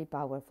 You're very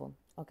powerful.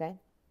 Okay,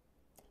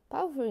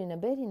 powerful in a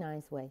very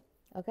nice way.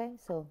 Okay,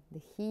 so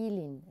the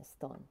healing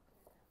stone.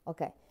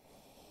 Okay,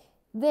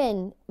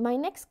 then my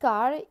next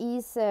card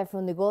is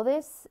from the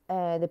goddess,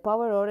 the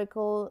power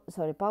oracle.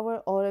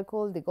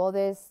 The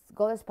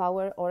goddess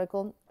power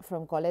oracle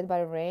from Colette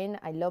Baron.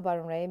 I love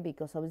Baron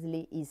because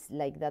obviously it's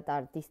like that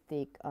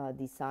artistic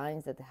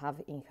designs that I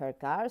have in her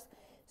cards.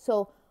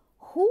 So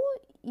who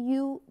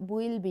you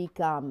will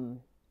become,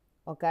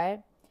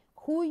 okay?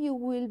 Who you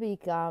will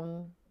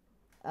become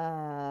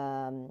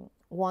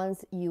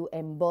once you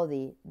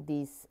embody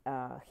this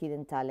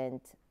hidden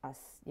talent, as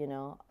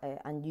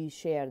and you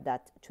share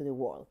that to the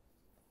world.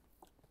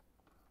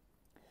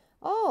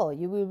 Oh,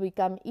 you will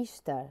become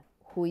Ishtar,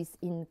 who is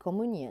in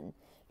communion.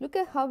 Look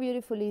at how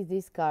beautiful is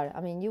this card.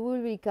 I mean, you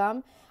will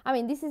become,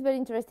 this is very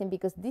interesting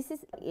because this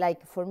is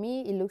like, for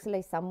me, it looks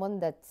like someone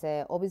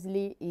that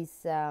obviously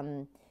is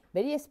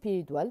very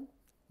spiritual,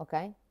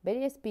 okay?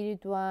 Very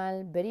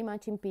spiritual, very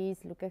much in peace.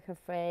 Look at her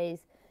face.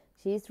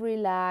 She's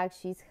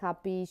relaxed, she's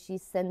happy,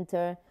 she's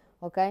centered,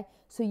 okay?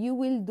 So you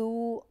will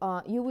do,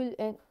 you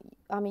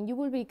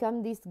will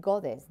become this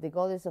goddess, the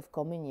goddess of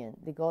communion,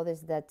 the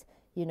goddess that,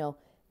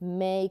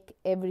 make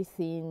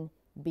everything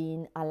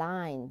being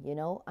aligned,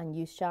 and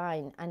you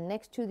shine. And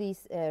next to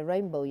this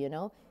rainbow,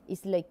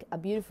 it's like a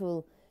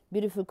beautiful,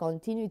 beautiful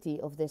continuity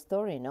of the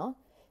story, no?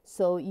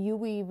 So you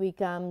will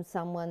become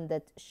someone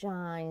that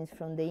shines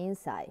from the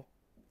inside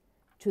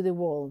to the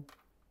world.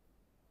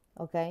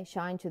 Okay,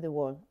 shine to the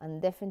world,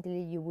 and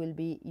definitely you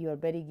are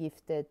very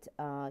gifted,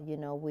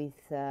 with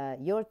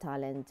your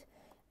talent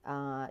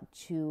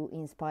to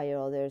inspire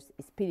others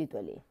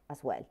spiritually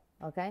as well.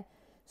 Okay,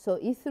 so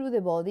it's through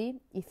the body,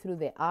 it's through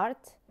the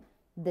art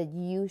that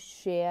you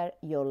share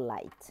your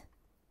light.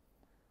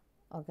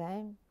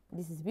 Okay,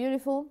 this is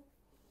beautiful.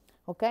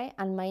 Okay,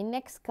 and my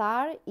next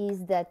card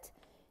is that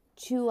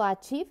to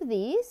achieve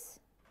this,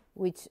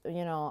 which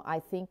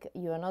I think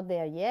you are not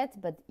there yet,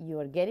 but you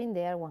are getting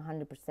there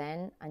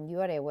 100%, and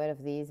you are aware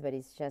of this, but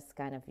it's just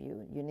kind of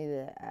you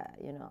need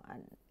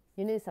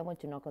you need someone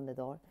to knock on the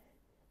door.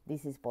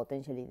 This is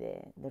potentially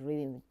the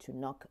reading to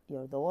knock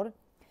your door.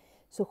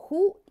 So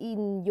who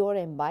in your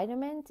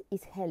environment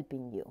is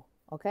helping you?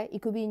 Okay,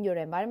 it could be in your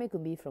environment, it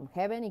could be from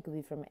heaven, it could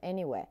be from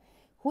anywhere.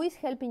 Who is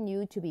helping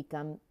you to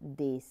become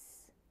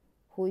this?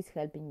 Who is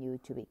helping you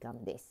to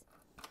become this?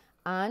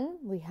 And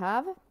we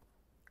have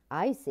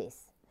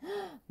Isis.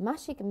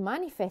 Magic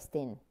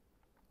manifesting.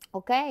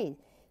 Okay,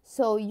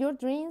 so your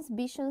dreams,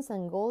 visions,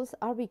 and goals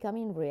are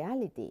becoming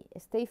reality.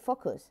 Stay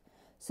focused.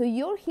 So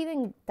your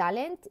hidden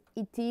talent,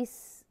 it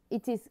is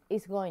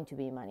going to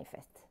be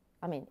manifest.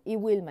 It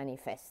will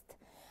manifest.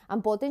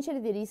 And potentially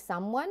there is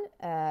someone,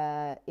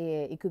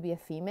 it could be a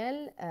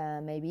female,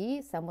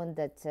 maybe someone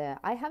that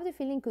I have the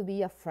feeling could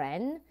be a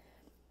friend,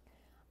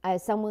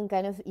 someone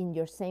kind of in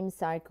your same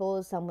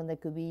circle, someone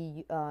that could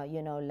be, I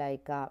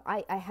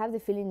have the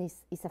feeling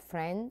is a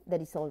friend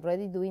that is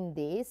already doing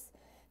this,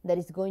 that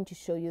is going to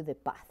show you the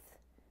path,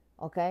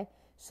 okay?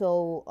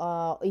 So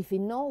if you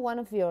know one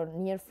of your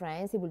near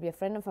friends, it will be a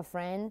friend of a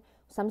friend,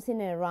 something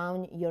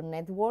around your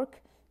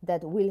network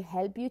that will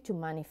help you to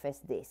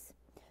manifest this.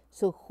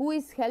 So who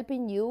is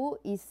helping you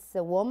is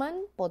a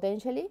woman,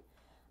 potentially,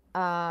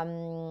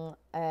 that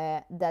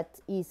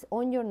is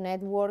on your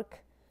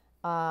network,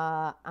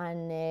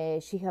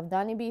 and she have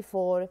done it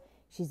before.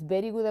 She's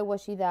very good at what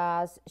she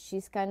does.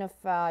 She's kind of,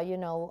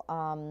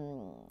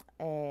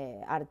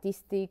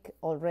 artistic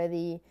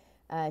already.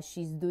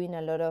 She's doing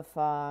a lot of,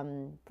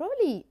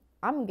 probably,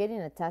 I'm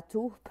getting a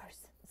tattoo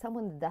person,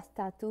 someone that does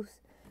tattoos.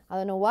 I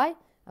don't know why.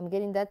 I'm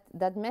getting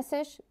that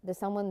message that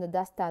someone that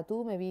does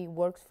tattoo maybe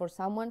works for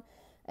someone.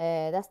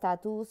 that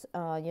status,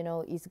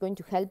 is going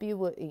to help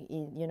you,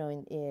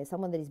 in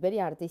someone that is very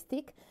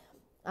artistic,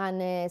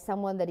 and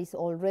someone that is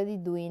already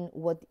doing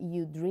what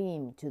you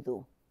dream to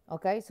do.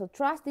 Okay, so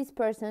trust this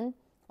person.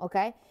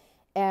 Okay,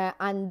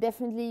 and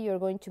definitely you're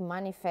going to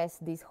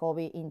manifest this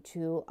hobby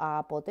into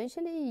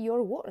potentially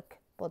your work,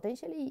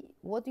 potentially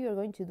what you're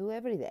going to do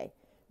every day,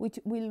 which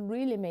will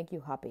really make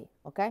you happy.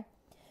 Okay,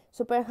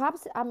 so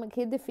perhaps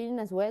get the feeling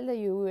as well that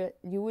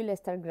you will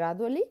start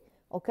gradually.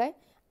 Okay,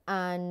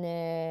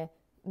 and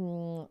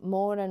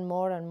more and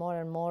more and more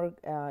and more,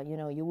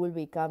 you will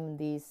become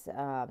this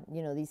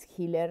this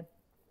healer,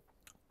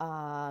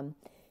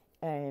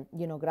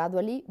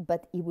 gradually,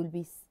 but it will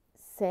be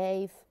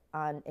safe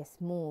and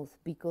smooth,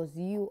 because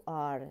you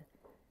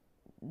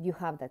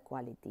have that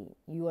quality.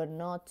 You are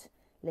not,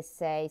 let's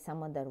say,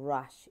 someone that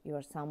rush. You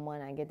are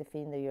someone, I get the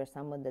feeling that you're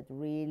someone that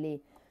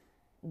really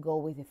go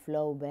with the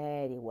flow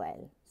very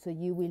well. So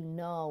you will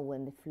know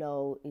when the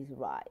flow is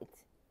right,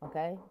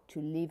 okay, to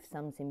leave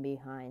something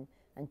behind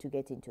and to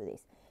get into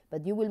this.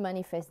 But you will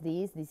manifest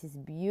this. This is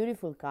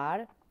beautiful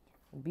card,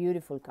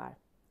 beautiful card.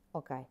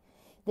 Okay,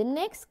 the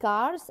next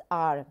cards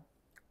are,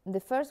 the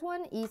first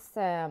one is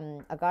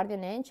a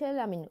guardian angel.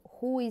 I mean,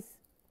 who is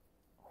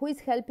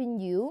helping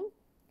you.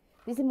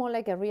 This is more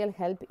like a real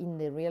help in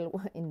the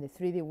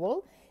 3D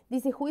world.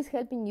 This is who is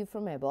helping you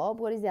from above.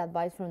 What is the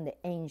advice from the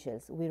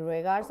angels with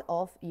regards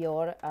of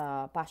your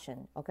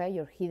passion, okay,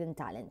 your hidden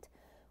talent?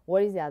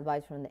 What is the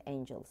advice from the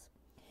angels?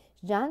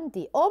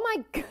 Shanti, oh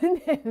my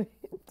goodness.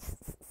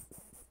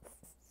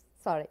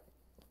 Sorry.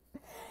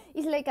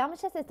 It's like I'm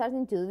just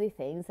starting to do the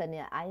things, and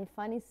I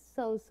find it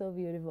so, so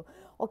beautiful.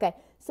 Okay,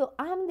 so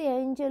I'm the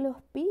angel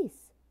of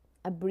peace.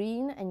 I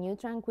bring a new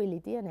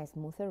tranquility and a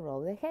smoother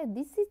road ahead.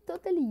 This is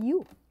totally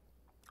you.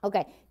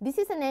 Okay, this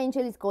is an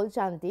angel. It's called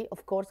Shanti.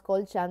 Of course,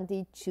 called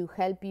Shanti to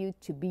help you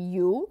to be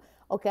you.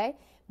 Okay,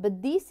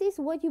 but this is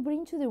what you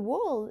bring to the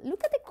world.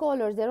 Look at the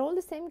colors. They're all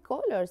the same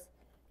colors.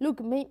 Look,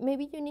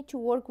 maybe you need to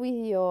work with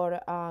your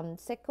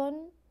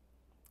second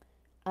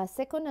and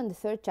the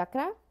third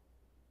chakra.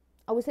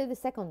 I would say the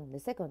second. The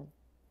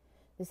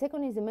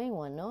second is the main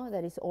one, no?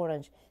 That is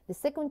orange. The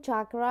second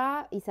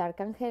chakra is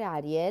Archangel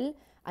Ariel,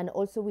 and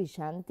also with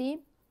Shanti.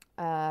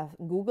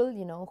 Google,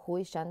 who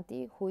is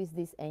Shanti, who is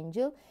this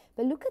angel.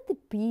 But look at the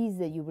peace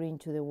that you bring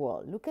to the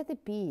world. Look at the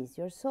peace.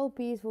 You're so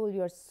peaceful.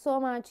 You're so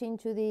much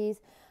into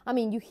this. I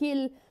mean, you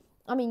heal.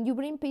 I mean, you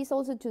bring peace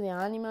also to the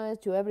animals,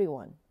 to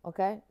everyone.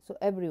 Okay? So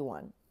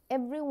everyone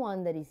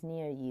that is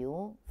near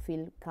you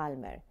feel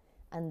calmer.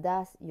 And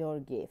that's your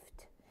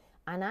gift.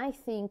 And I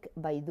think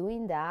by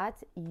doing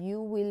that,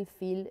 you will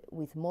feel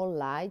with more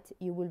light.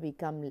 You will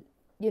become,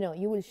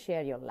 you will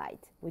share your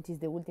light, which is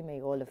the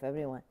ultimate goal of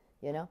everyone,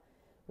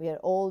 We are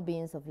all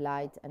beings of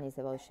light, and it's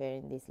about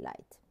sharing this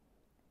light.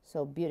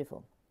 So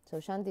beautiful. So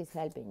Shanti is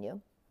helping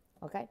you,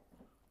 okay?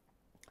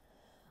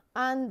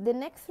 And the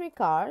next three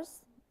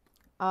cards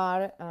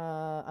are,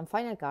 and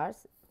final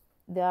cards,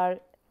 they are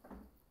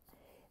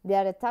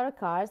tarot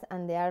cards,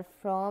 and they are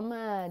from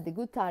the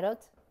Good Tarot.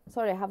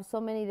 Sorry, I have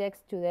so many decks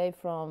today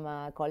from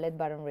Colette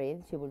Baron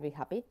Reid. She will be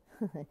happy.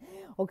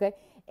 Okay.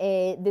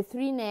 The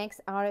three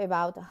next are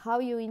about how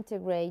you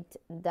integrate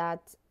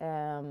that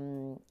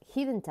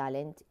hidden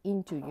talent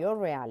into your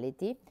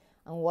reality,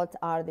 and what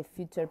are the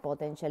future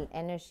potential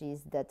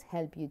energies that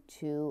help you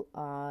to,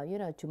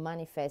 to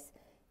manifest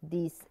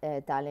this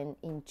talent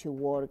into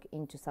work,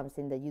 into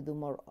something that you do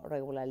more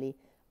regularly,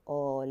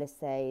 or let's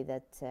say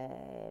that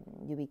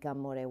you become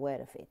more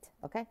aware of it.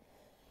 Okay.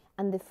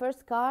 And the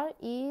first card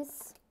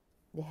is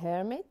the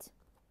Hermit.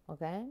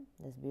 Okay,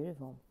 that's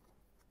beautiful.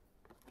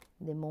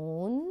 The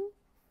Moon,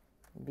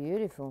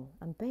 beautiful.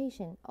 And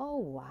Patient. Oh,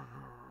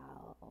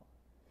 wow.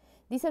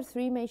 These are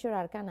three major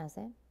arcanas.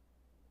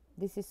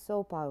 This is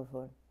so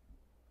powerful.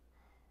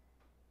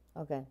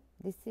 Okay,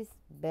 this is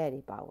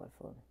very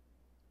powerful.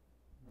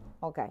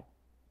 Okay.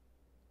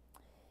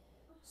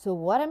 So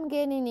what I'm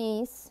getting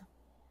is,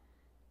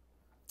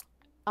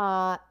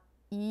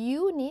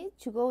 you need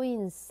to go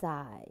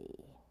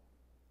inside.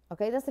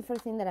 Okay, that's the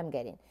first thing that I'm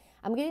getting.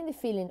 I'm getting the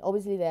feeling,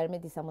 obviously the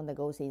Hermit is someone that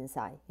goes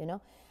inside,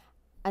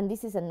 And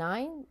this is a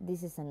 9,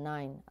 this is a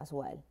 9 as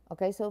well.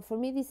 Okay, so for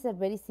me, these are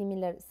very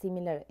similar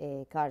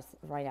cards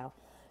right now.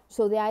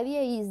 So the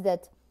idea is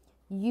that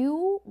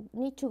you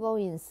need to go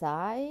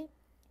inside,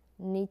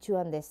 need to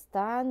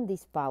understand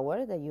this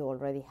power that you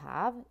already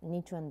have,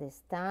 need to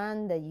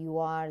understand that you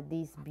are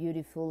this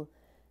beautiful,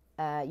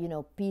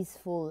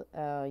 peaceful,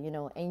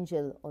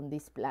 angel on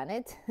this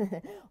planet.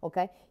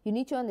 Okay, you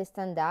need to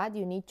understand that,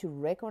 you need to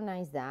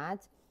recognize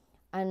that.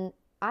 And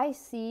I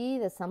see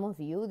that some of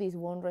you, this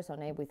won't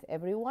resonate with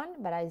everyone,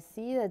 but I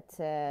see that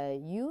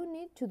you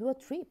need to do a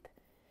trip.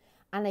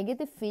 And I get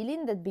the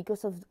feeling that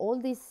because of all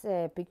these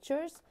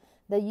pictures,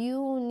 that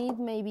you need,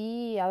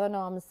 maybe, I don't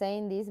know, I'm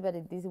saying this,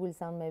 but this will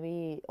sound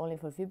maybe only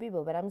for a few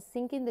people, but I'm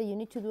thinking that you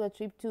need to do a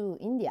trip to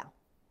India.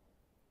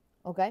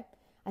 Okay?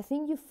 I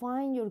think you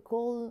find your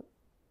call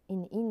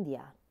in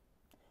India,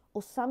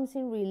 or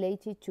something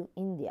related to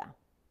India.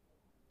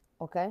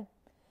 Okay?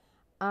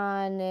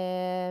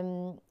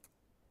 And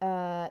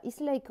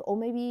it's like, or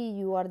maybe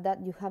you are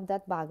that, you have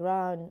that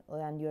background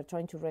and you're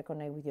trying to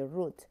reconnect with your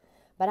root.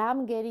 But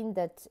I'm getting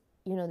that,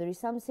 you know, there is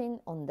something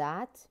on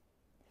that,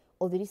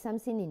 or there is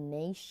something in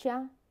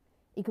Asia.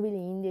 It could be in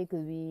India, it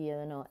could be, I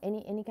don't know,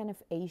 any kind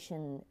of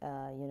Asian,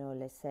 you know,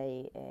 let's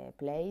say,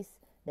 place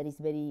that is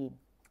very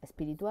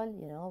spiritual,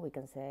 you know. We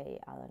can say,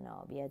 I don't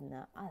know,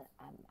 Vietnam. I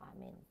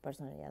mean,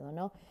 personally, I don't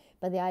know.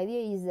 But the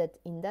idea is that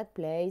in that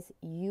place,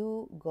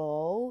 you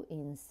go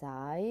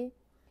inside,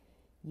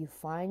 you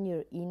find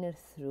your inner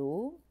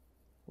truth,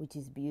 which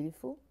is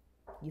beautiful.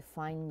 You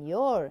find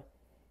your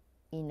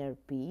inner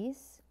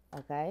peace,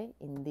 okay,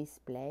 in this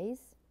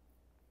place.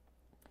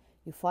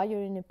 You find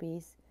your inner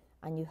peace,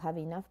 and you have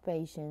enough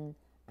patience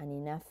and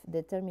enough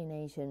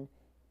determination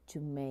to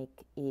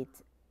make it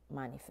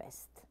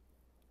manifest.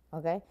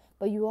 Okay,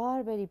 but you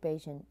are very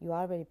patient. You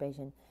are very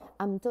patient.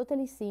 I'm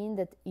totally seeing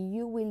that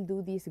you will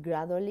do this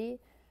gradually,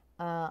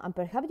 and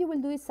perhaps you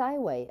will do it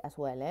sideways as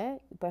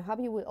well.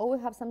 Perhaps you will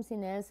always have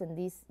something else, and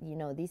this, you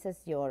know, this is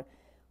your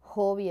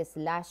hobby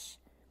slash,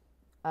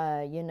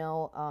 you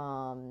know,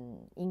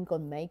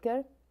 income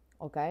maker.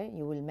 Okay,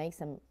 you will make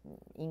some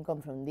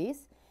income from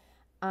this,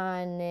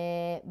 and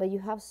but you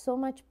have so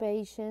much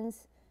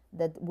patience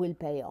that will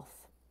pay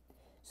off.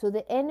 So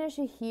the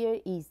energy here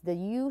is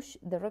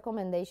the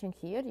recommendation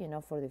here, you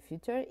know, for the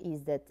future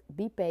is that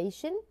be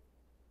patient,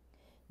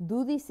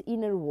 do this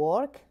inner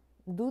work,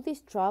 do this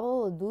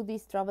travel, do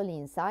this travel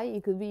inside.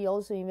 It could be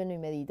also even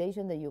in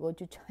meditation that you go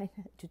to China,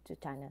 to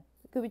China.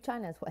 It could be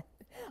China as well.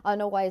 I don't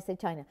know why I say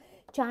China.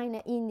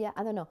 China, India,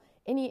 I don't know.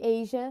 Any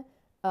Asia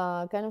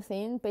kind of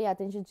thing, pay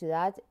attention to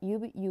that.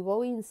 You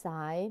go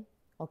inside,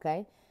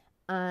 okay,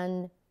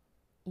 and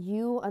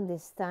you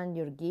understand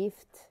your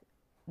gift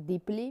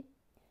deeply,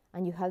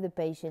 and you have the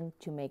patience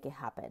to make it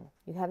happen.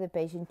 You have the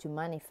patience to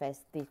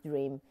manifest this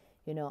dream,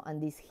 you know,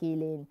 and this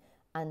healing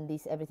and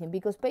this everything.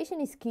 Because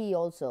patience is key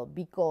also,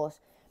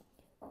 because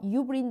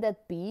you bring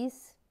that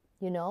peace,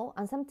 you know,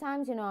 and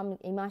sometimes, you know, I'm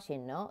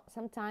imagine, no?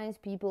 Sometimes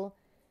people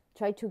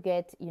try to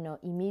get, you know,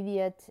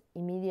 immediate,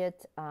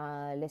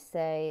 let's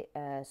say,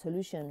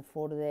 solution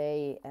for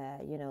the,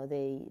 you know,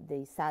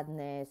 the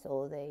sadness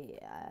or the,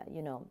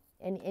 you know,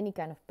 any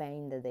kind of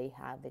pain that they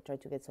have. They try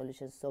to get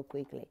solutions so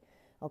quickly,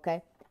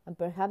 okay? And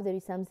perhaps there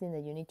is something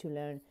that you need to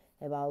learn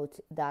about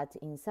that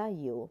inside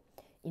you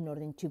in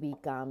order to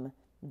become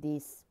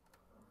this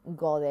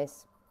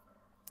goddess,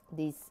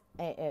 this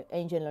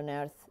angel on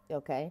earth,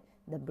 okay,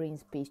 that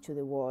brings peace to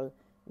the world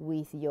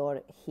with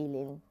your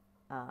healing,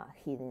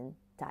 hidden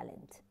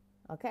talent,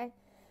 okay?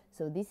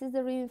 So this is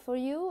the reading for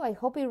you. I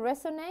hope it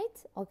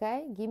resonates,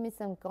 okay? Give me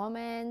some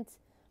comments.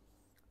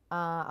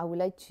 I would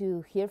like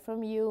to hear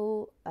from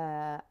you,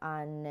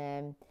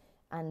 and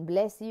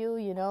bless you.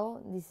 You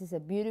know, this is a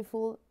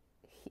beautiful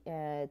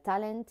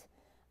talent,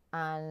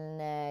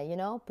 and you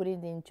know, put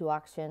it into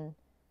action,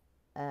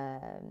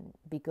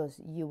 because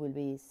you will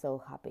be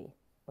so happy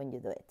when you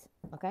do it.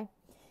 Okay,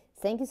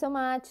 thank you so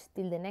much.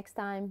 Till the next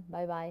time.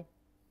 Bye bye.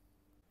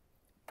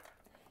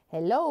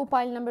 Hello,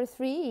 pile number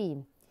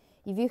 3.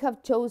 If you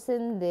have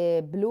chosen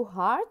the blue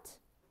heart,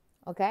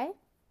 okay,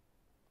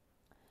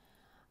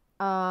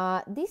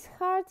 this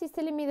heart is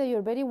telling me that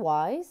you're very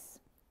wise,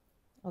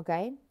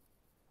 okay?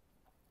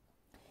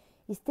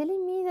 It's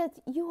telling me that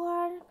you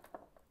are,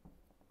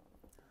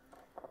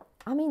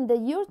 I mean, that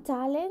your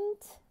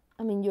talent,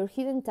 I mean, your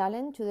hidden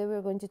talent, today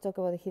we're going to talk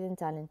about the hidden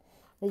talent,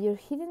 that your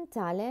hidden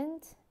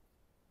talent,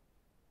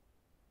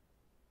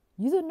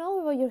 you don't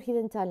know about your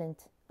hidden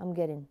talent, I'm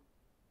getting.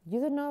 You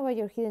don't know about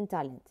your hidden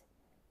talent.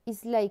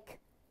 It's like,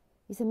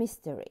 it's a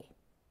mystery,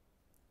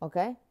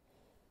 okay?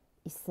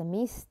 It's a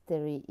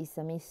mystery,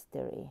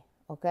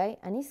 okay?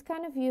 And it's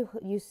kind of,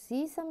 you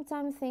see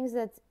sometimes things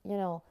that, you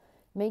know,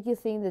 make you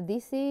think that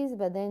this is,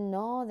 but then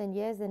no, then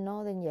yes, then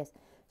no, then yes.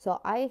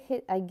 So I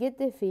get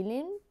the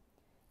feeling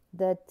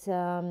that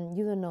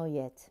you don't know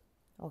yet,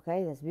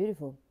 okay? That's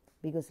beautiful,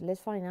 because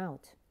let's find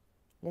out.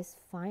 Let's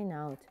find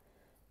out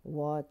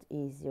what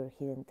is your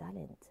hidden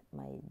talent,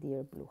 my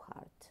dear blue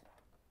heart.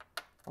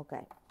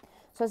 Okay,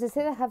 so as I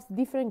said, I have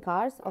different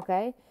cards,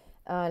 okay?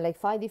 Like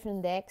 5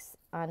 different decks,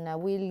 and I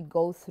will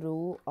go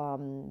through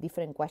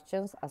different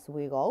questions as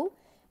we go,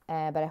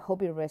 but I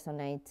hope it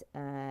resonates,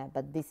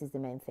 but this is the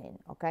main thing,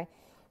 okay?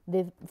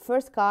 The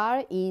first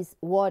card is,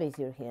 what is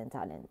your hidden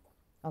talent,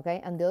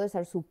 okay? And the others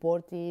are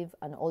supportive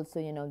and also,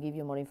 you know, give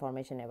you more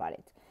information about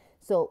it.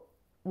 So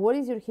what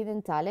is your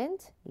hidden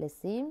talent? Let's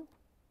see.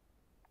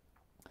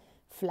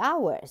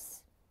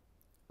 Flowers.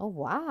 Oh,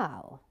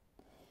 wow.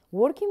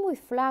 Working with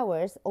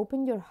flowers,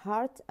 open your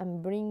heart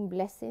and bring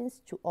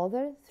blessings to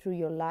others through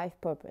your life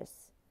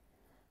purpose.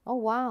 Oh,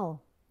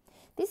 wow.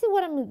 This is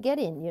what I'm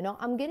getting, you know.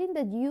 I'm getting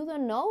that you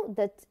don't know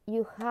that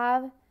you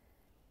have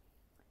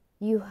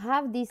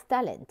this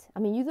talent. I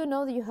mean, you don't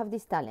know that you have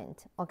this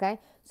talent, okay?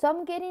 So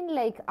I'm getting,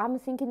 like, I'm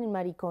thinking in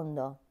Marie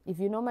Kondo. If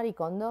you know Marie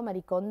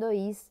Kondo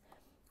is,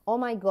 oh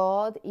my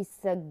God, is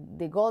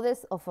the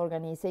goddess of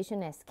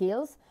organization and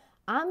skills.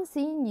 I'm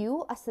seeing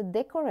you as a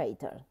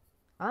decorator.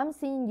 I'm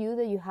seeing you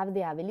that you have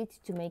the ability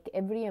to make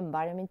every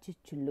environment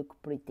to look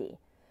pretty,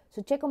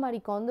 So check on Marie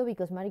Kondo,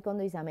 because Marie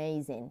Kondo is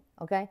amazing,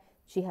 okay?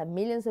 She has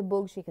millions of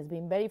books. She has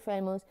been very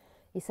famous.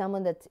 Is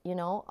someone that, you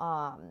know,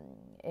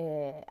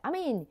 I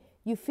mean,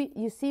 you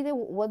see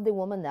what the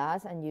woman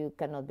does and you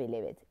cannot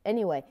believe it.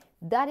 Anyway,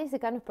 that is the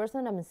kind of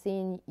person I'm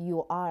seeing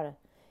you are.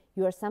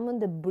 You are someone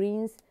that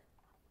brings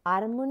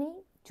harmony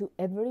to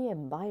every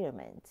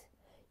environment.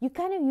 You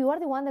are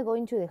the one that go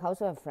into the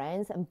house of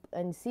friends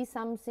and see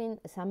some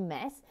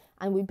mess,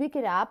 and we pick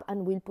it up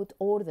and we'll put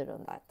order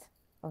on that,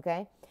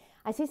 okay?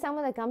 I see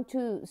someone that come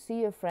to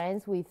see your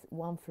friends with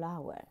one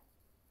flower,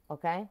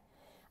 okay?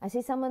 I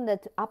see someone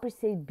that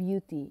appreciates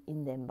beauty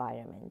in the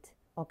environment,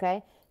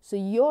 okay? So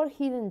your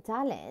hidden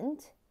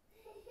talent,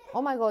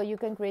 oh my God, you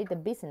can create a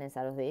business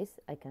out of this.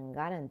 I can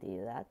guarantee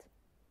you that.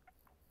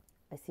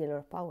 I see a lot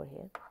of power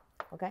here,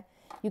 okay?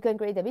 You can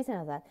create a business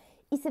out of that.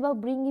 It's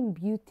about bringing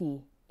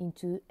beauty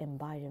into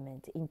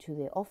environment, into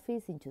the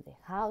office, into the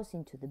house,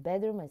 into the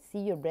bedroom. I see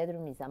your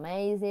bedroom is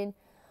amazing.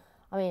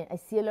 I mean, I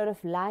see a lot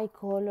of light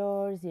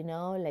colors, you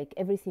know, like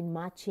everything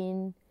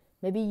matching.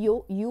 Maybe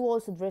you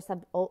also dress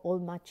up all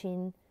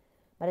matching.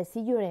 But I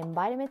see your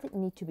environment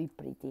need to be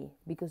pretty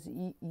because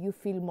you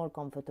feel more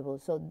comfortable.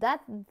 So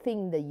that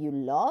thing that you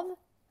love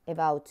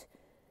about,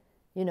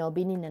 you know,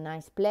 being in a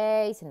nice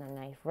place, in a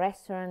nice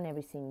restaurant,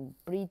 everything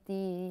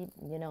pretty,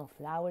 you know,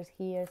 flowers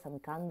here, some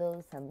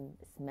candles, some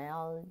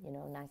smell, you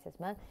know, nice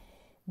smell.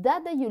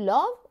 That you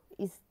love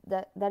is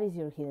that is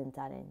your hidden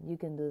talent. You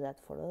can do that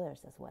for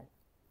others as well.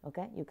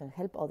 Okay, you can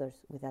help others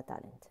with that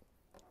talent.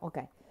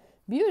 Okay,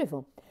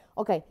 beautiful.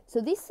 Okay,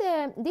 so these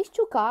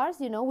two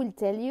cards, you know, will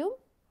tell you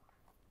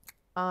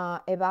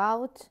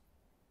about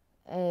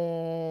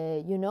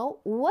you know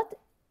what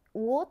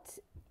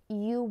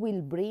you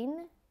will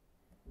bring.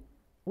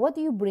 What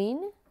do you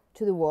bring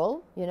to the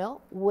world, you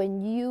know,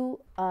 when you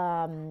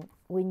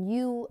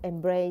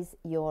embrace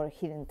your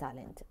hidden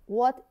talent?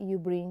 What you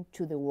bring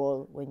to the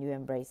world when you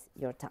embrace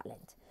your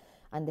talent?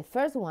 And the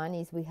first one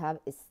is we have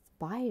a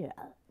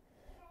spiral.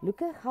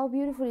 Look at how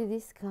beautiful is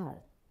this card.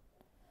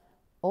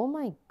 Oh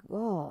my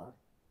God.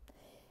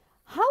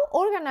 How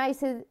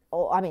organized,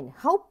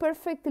 how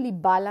perfectly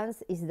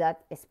balanced is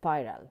that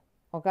spiral,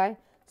 okay?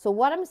 So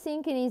what I'm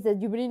thinking is that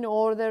you bring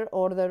order.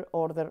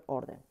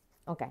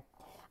 Okay.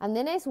 And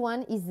the next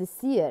one is the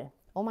seer.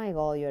 Oh my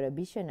God, you're a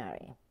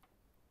visionary.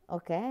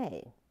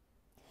 Okay.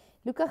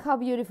 Look at how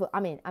beautiful.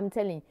 I mean, I'm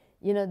telling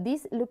you, know,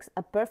 this looks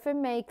a perfect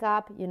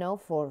makeup, you know,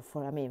 for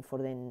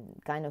the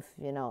kind of,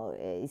 you know,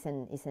 it's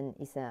an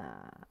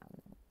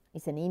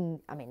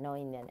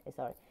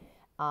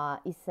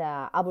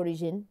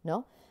aborigine,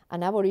 no?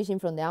 An aborigine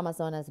from the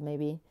Amazonas,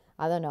 maybe.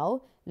 I don't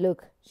know.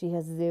 Look, she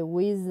has the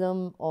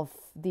wisdom of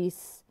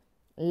this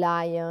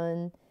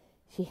lion.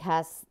 She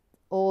has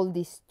all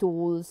these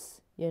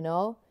tools, you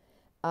know,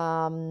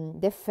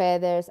 the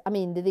feathers. I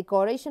mean, the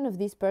decoration of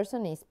this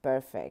person is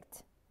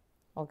perfect,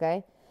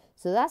 okay?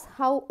 So that's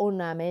how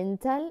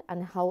ornamental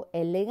and how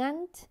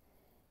elegant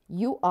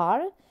you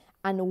are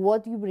and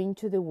what you bring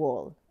to the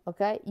world,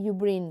 okay? You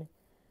bring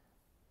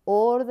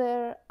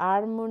order,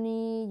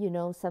 harmony, you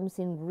know,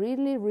 something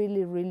really,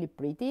 really, really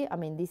pretty. I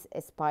mean, this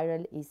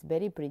spiral is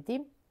very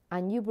pretty.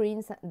 And you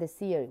bring the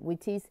seer,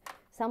 which is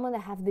someone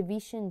that have the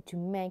vision to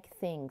make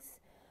things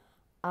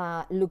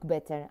look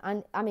better.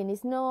 And I mean,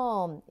 it's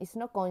no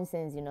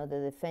coincidence, you know, that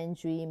the Feng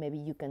Shui, maybe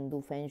you can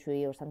do Feng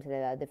Shui or something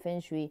like that. The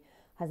Feng Shui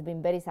has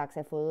been very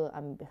successful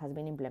and has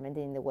been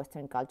implemented in the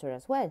Western culture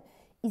as well.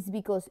 It's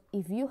because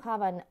if you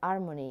have an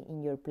harmony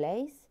in your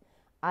place,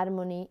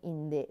 harmony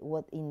in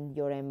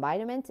your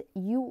environment,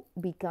 you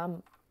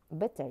become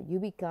better. You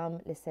become,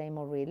 let's say,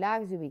 more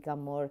relaxed. You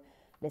become more,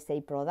 let's say,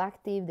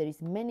 productive. There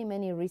is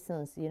many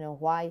reasons, you know,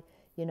 why,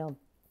 you know,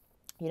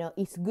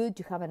 it's good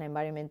to have an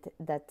environment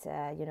that,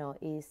 you know,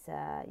 is,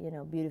 you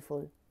know,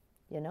 beautiful,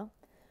 you know,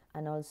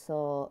 and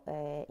also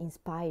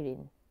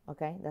inspiring.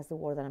 Okay, that's the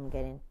word that I'm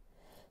getting.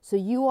 So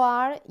you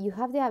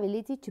have the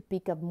ability to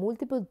pick up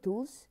multiple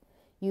tools.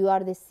 You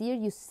are the seer.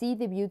 You see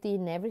the beauty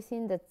in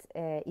everything that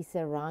is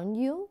around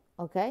you.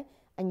 Okay,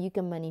 and you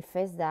can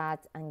manifest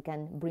that and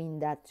can bring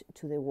that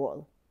to the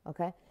world.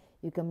 Okay,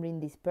 you can bring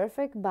this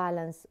perfect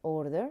balance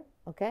order.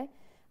 Okay,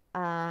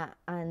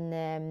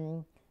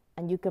 and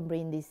you can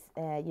bring this,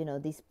 you know,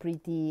 these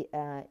pretty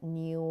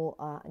new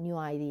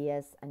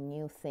ideas and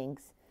new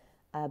things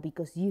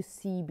because you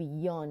see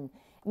beyond.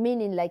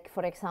 Meaning, like,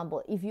 for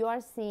example, if you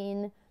are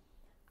seeing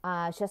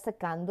just a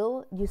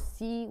candle, you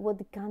see what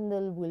the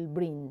candle will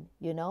bring.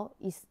 You know,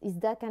 is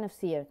that kind of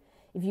seer.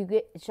 If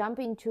you jump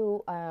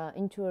into a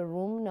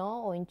room,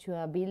 no, or into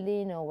a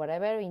building or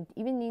whatever,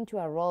 even into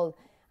a road,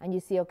 and you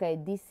see, okay,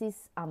 this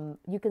is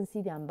you can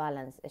see the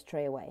imbalance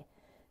straight away.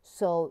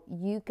 So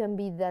you can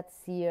be that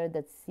seer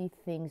that see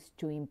things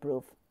to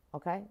improve.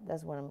 Okay,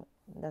 that's what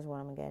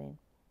I'm getting.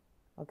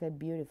 Okay,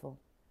 beautiful.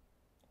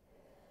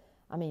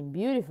 I mean,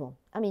 beautiful.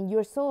 I mean,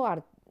 you're such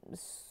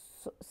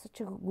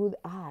a good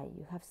eye.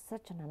 You have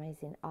such an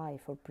amazing eye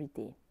for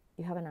pretty.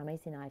 You have an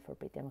amazing eye for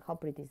pretty. I mean, how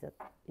pretty is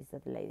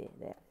that lady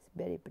there? It's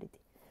very pretty.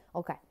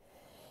 Okay.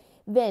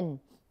 Then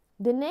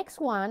The next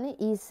one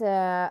is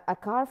a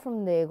card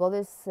from the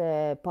Goddess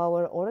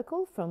Power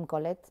Oracle from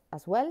Colette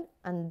as well.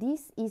 And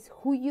this is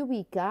who you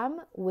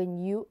become when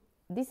you,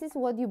 this is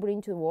what you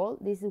bring to the world.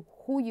 This is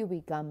who you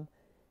become,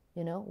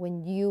 you know,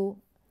 when you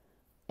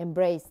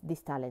embrace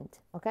this talent,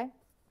 okay?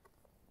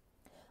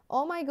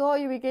 Oh my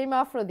God, you became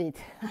Aphrodite.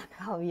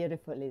 How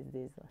beautiful is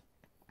this one?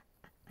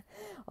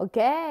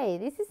 Okay,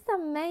 this is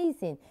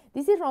amazing.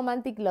 This is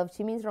romantic love.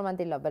 She means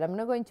romantic love, but I'm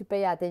not going to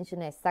pay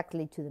attention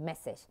exactly to the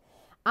message.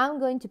 I'm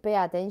going to pay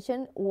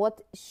attention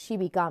what she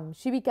become.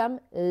 She become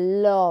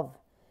love.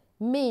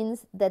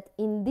 Means that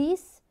in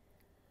this,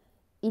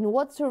 in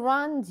what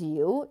surrounds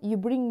you, you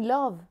bring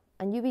love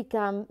and you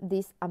become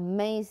this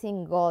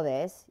amazing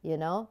goddess, you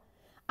know.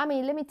 I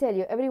mean, let me tell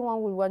you,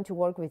 everyone will want to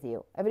work with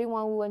you.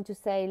 Everyone will want to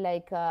say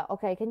like,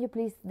 okay, can you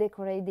please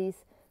decorate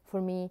this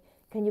for me?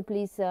 Can you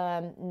please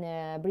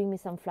bring me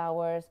some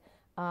flowers?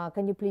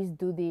 Can you please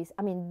do this?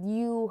 I mean,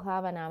 you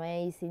have an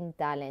amazing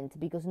talent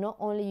because not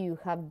only you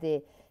have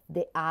the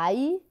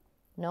eye,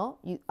 no,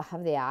 you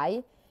have the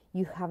eye,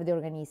 you have the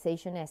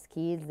organization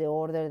skills, the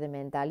order, the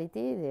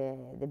mentality,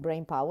 the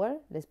brain power,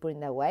 let's put it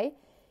that way.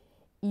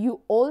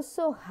 You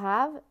also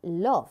have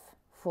love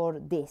for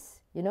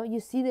this, you know,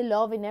 you see the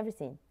love in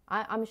everything.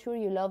 I'm sure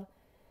you love,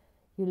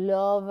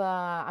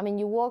 I mean,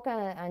 you walk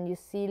and you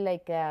see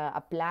like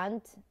a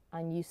plant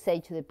and you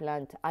say to the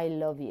plant, I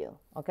love you,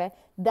 okay?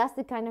 That's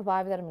the kind of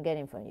vibe that I'm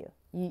getting from you.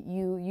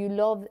 You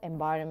love the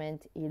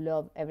environment, you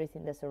love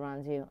everything that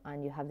surrounds you,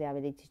 and you have the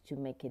ability to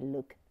make it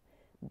look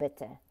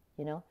better,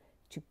 you know,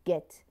 to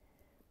get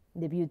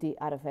the beauty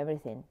out of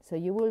everything. So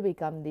you will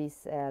become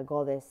this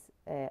goddess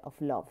of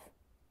love,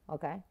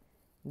 okay?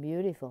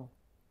 Beautiful,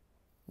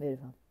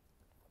 beautiful.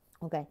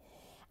 Okay,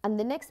 and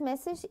the next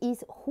message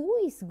is who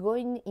is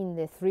going in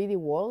the 3D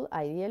world,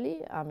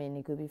 ideally. I mean,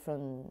 it could be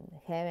from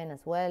heaven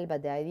as well,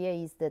 but the idea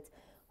is that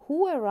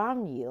who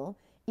around you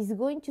is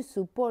going to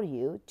support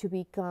you to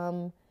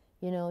become,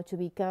 you know, to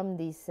become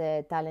this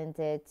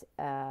talented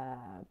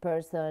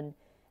person,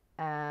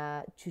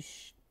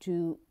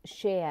 to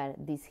share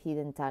this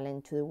hidden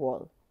talent to the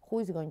world. Who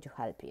is going to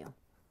help you?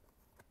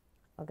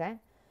 Okay,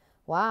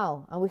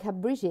 wow, and we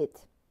have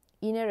Bridget,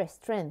 inner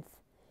strength.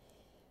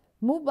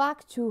 Move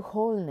back to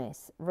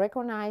wholeness.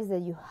 Recognize that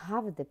you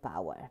have the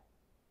power.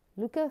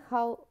 Look at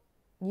how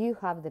you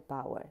have the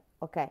power.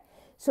 Okay,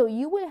 so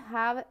you will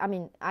have. I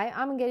mean,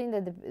 I'm getting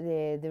that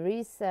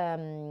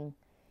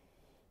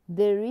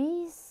there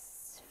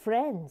is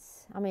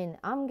friends. I mean,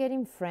 I'm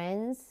getting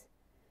friends,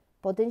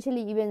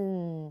 potentially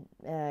even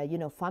you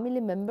know, family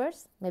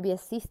members, maybe a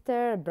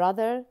sister, a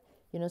brother,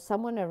 you know,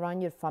 someone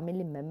around your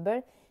family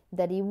member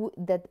that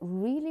that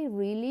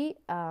really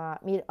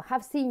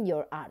have seen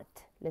your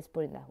art. Let's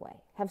put it that way.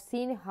 Have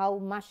seen how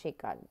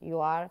magical you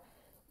are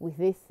with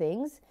these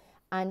things,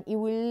 and it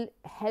will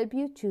help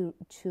you to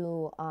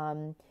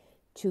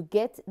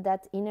get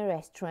that inner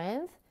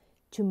strength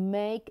to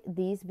make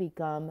this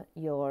become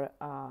your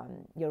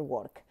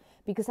work.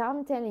 Because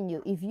I'm telling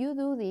you, if you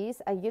do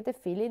this, I get the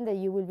feeling that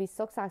you will be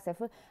so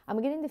successful.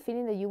 I'm getting the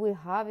feeling that you will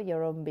have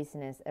your own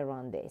business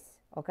around this.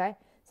 Okay.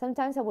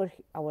 Sometimes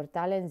our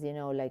talents, you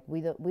know, like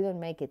we don't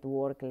make it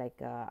work like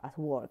as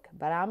work.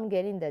 But I'm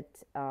getting that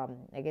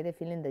I get the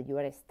feeling that you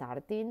are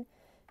starting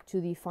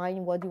to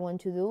define what you want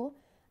to do,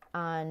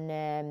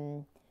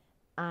 and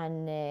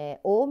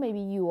or maybe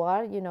you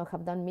are, you know,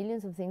 have done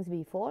millions of things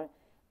before,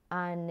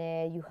 and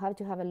you have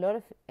to have a lot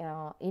of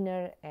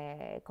inner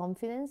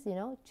confidence, you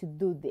know, to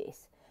do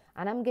this.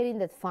 And I'm getting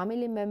that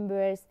family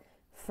members,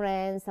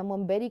 friends,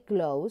 someone very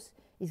close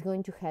is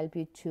going to help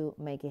you to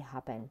make it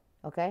happen.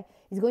 Okay,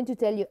 it's going to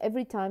tell you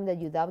every time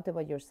that you doubt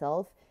about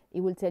yourself,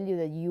 it will tell you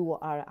that you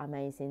are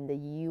amazing, that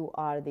you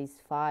are this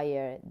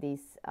fire,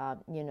 this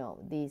you know,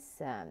 this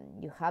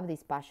you have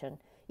this passion.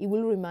 It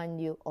will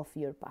remind you of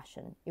your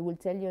passion. It will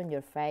tell you in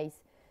your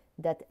face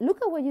that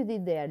look at what you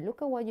did there,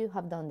 look at what you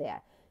have done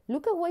there,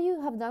 look at what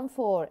you have done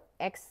for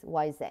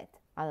XYZ.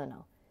 I don't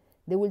know.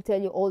 They will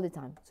tell you all the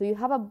time. So you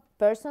have a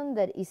person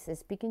that is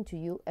speaking to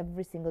you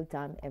every single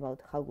time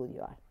about how good you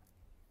are.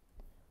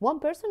 One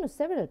person or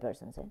several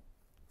persons, eh?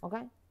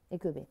 Okay,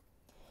 it could be.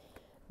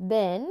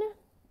 Then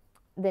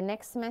the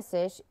next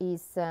message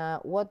is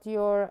what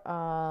your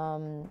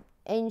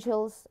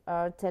angels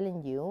are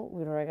telling you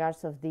with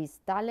regards of this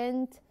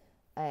talent,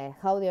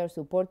 how they are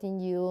supporting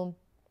you,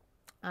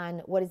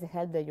 and what is the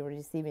help that you're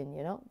receiving,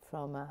 you know,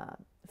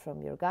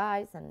 from your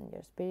guides and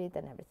your spirit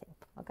and everything.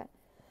 Okay,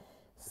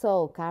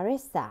 so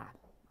Caressa.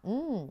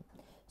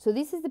 So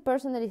this is the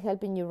person that is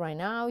helping you right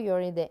now.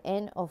 You're in the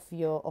end of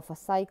a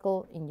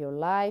cycle in your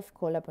life.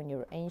 Call upon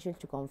your angel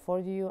to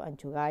comfort you and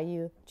to guide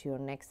you to your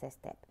next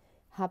step.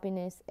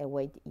 Happiness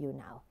awaits you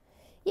now.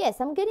 Yes,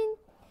 I'm getting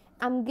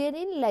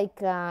like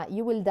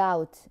you will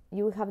doubt.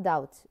 You will have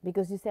doubts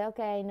because you say,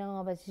 okay,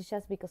 no, but it's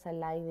just because I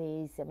like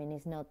this. I mean,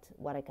 it's not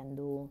what I can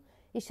do.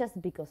 It's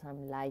just because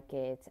I'm like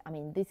it. I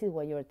mean, this is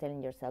what you're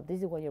telling yourself.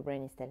 This is what your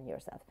brain is telling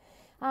yourself.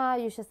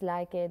 You just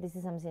like it. This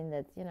is something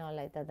that, you know,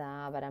 like that,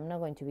 but I'm not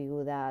going to be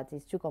good at.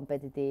 It's too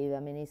competitive. I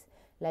mean, it's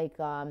like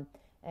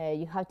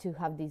you have to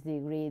have this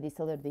degree, this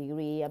other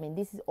degree. I mean,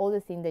 this is all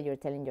the thing that you're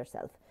telling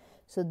yourself.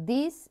 So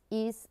this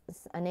is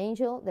an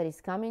angel that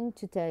is coming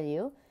to tell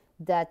you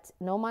that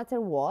no matter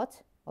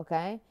what,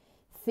 okay,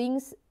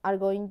 things are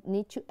going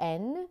need to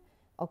end,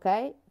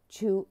 okay,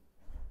 to,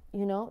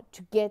 you know,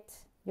 to get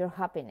your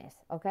happiness,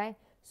 okay.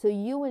 So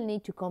you will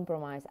need to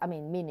compromise. I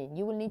mean, meaning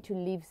you will need to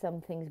leave some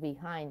things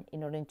behind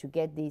in order to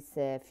get this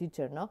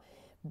future, no.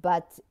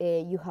 But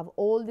you have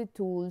all the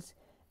tools,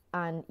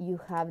 and you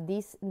have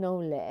this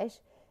knowledge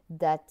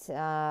that,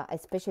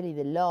 especially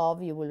the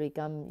love, you will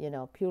become, you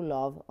know, pure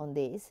love on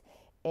this.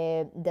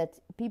 That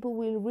people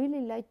will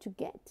really like to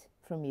get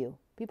from you.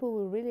 People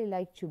will really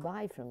like to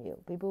buy from you.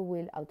 People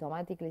will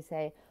automatically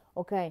say,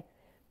 okay,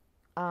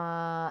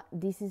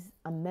 this is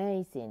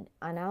amazing,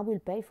 and I will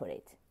pay for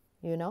it,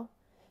 you know.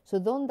 So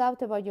don't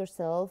doubt about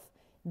yourself.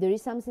 There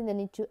is something that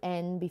needs to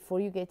end before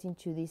you get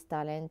into this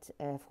talent,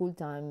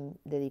 full-time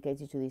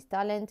dedicated to this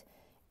talent.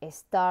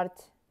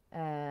 Start,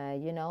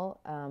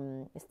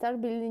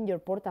 start building your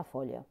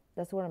portfolio.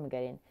 That's what I'm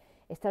getting.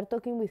 Start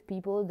talking with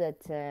people that,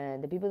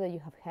 the people that you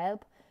have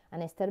helped,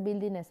 and start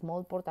building a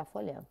small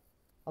portfolio.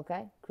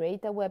 Okay,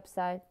 create a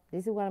website.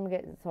 This is what I'm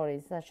getting. Sorry,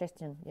 it's a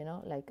suggestion. You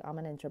know, like I'm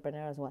an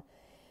entrepreneur as well.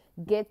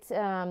 Get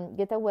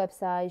a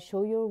website.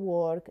 Show your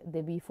work,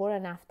 the before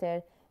and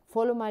after.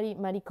 Follow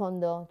Marie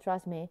Kondo.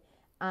 Trust me.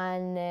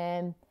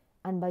 And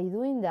by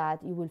doing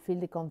that, you will feel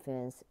the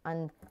confidence.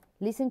 And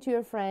listen to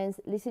your friends.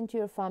 Listen to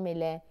your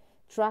family.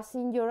 Trust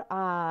in your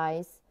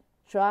eyes.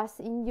 Trust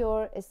in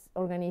your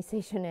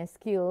organizational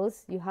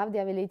skills. You have the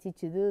ability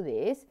to do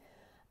this.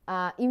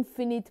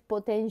 Infinite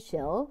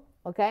potential.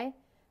 Okay.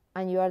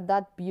 And you are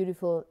that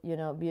beautiful, you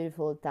know,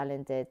 beautiful,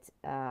 talented,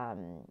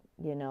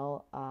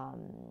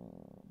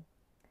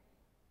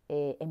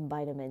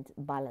 environment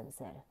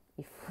balancer.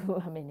 If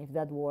if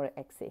that word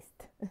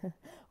exists.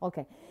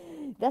 Okay,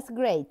 that's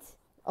great.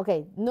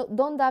 Okay, no,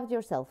 don't doubt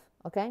yourself.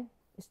 Okay,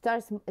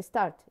 start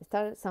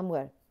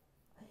somewhere.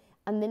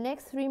 And the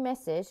next 3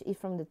 message is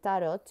from the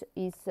tarot.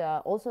 Is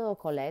also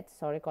Colette.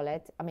 Sorry,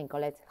 Colette.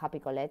 Colette. Happy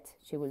Colette.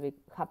 She will be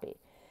happy.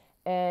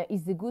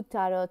 Is the good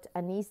tarot,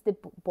 and is the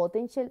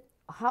potential.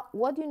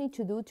 What you need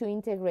to do to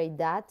integrate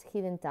that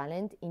hidden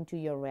talent into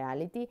your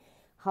reality,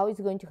 how it's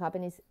going to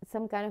happen, is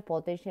some kind of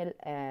potential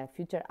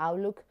future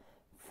outlook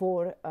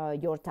for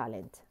your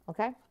talent,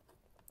 okay?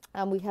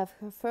 And we have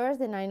first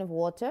the 9 of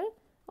water.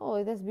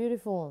 Oh, that's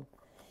beautiful.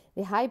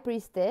 The High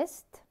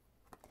Priestess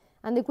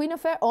and the Queen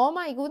of Air. Oh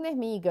my goodness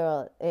me,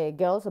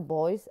 girls or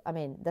boys,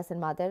 doesn't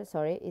matter,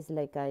 sorry. It's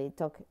like I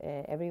talk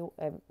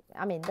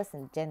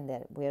doesn't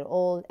gender. We're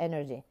all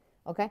energy,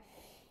 okay?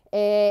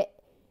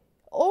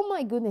 Oh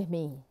my goodness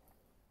me.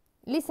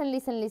 Listen.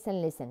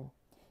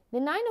 The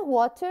 9 of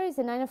water is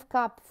the 9 of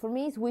cup. For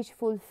me, it's wish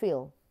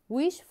fulfill.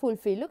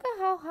 Look at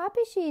how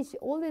happy she is.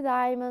 All the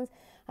diamonds.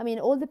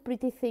 All the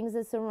pretty things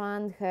that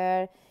surround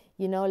her.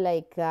 You know,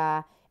 like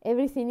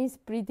everything is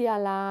pretty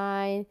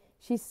aligned.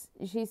 She's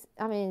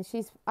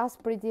as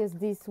pretty as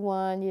this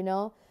one, you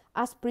know.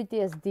 As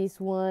pretty as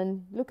this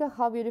one. Look at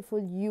how beautiful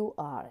you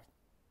are.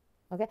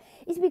 Okay?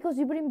 It's because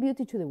you bring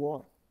beauty to the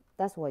world.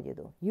 That's what you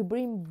do. You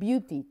bring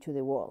beauty to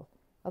the world.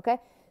 Okay,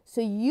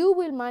 so you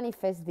will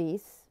manifest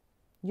this.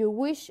 Your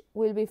wish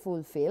will be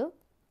fulfilled.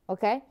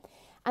 Okay,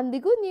 and the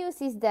good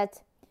news is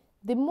that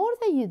the more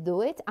that you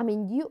do it, I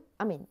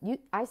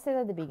said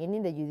at the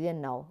beginning that you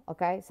didn't know.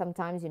 Okay,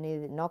 sometimes you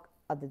need a knock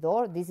at the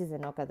door. This is a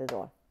knock at the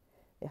door.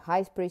 The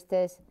High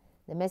Priestess,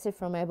 the message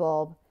from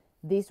above,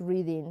 this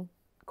reading,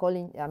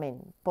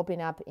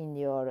 popping up in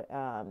your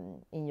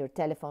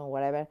telephone,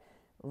 whatever,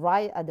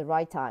 right at the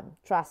right time.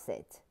 Trust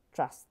it.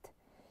 Trust.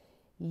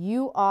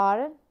 You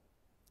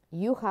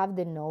have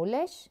the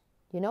knowledge,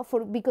 you know,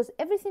 because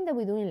everything that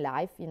we do in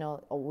life, you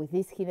know, with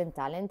this hidden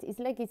talent, it's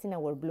like it's in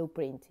our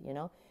blueprint, you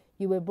know.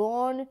 You were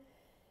born,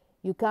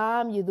 you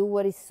come, you do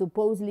what is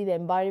supposedly the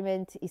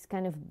environment is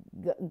kind of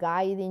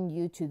guiding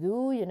you to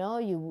do, you know.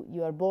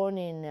 You are born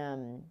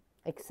in,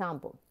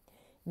 example,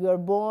 you are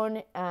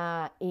born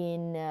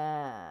in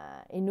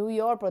New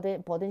York,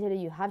 potentially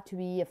you have to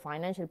be a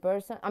financial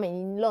person.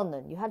 In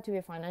London, you have to be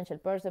a financial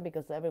person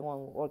because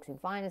everyone works in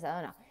finance.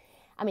 I don't know.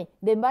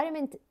 The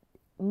environment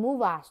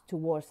move us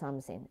towards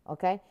something,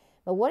 okay?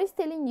 But what it's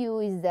telling you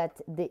is that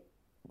the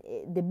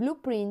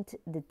blueprint,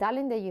 the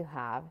talent that you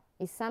have,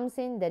 is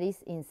something that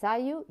is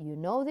inside you. You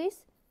know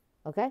this,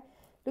 okay?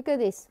 Look at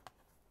this.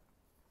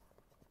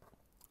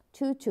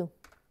 2-2.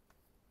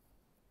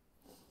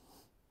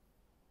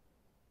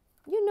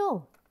 You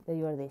know that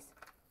you are this.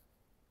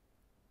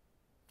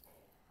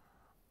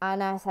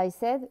 And as I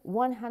said,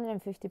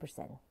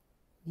 150%.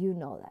 You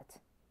know that,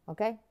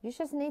 okay? You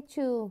just need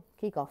to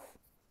kick off,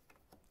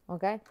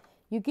 okay?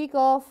 You kick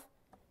off,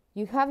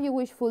 you have your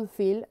wish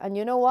fulfilled, and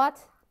you know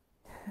what?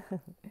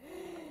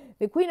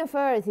 The Queen of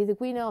Earth is the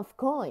Queen of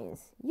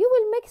Coins. You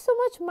will make so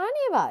much money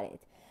about it.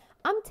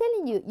 I'm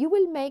telling you, you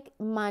will make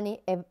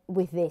money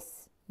with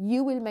this.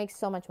 You will make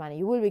so much money.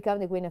 You will become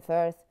the Queen of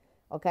Earth,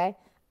 okay?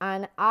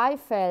 And I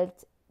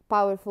felt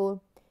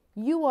powerful.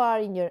 You are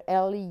in your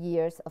early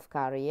years of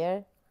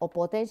career. or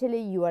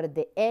potentially you are at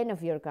the end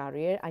of your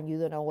career and you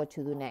don't know what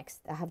to do next.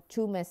 I have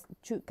two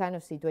kind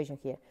of situation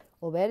here,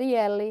 or very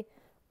early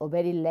or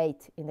very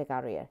late in the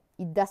career.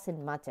 It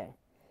doesn't matter,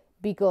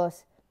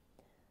 because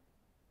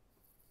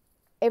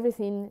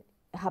everything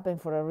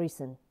happened for a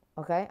reason,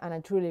 okay? And I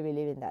truly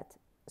believe in that.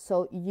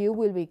 So you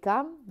will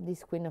become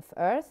this queen of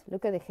earth.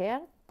 Look at the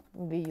hair.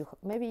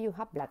 Maybe you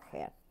have black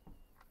hair.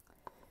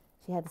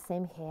 She had the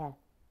same hair.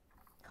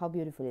 How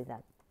beautiful is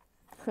that?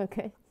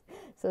 Okay.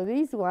 So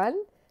this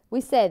one,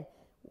 we said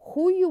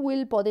who you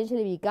will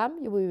potentially become.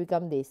 You will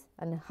become this.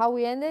 And how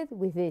we ended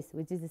with this,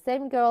 which is the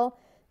same girl,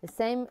 the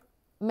same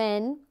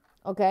man,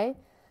 okay?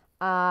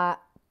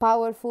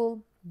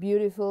 Powerful,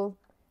 beautiful,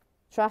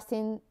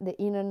 trusting the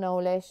inner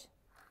knowledge,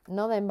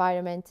 not the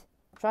environment,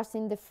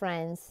 trusting the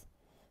friends,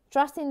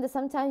 trusting that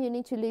sometimes you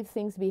need to leave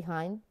things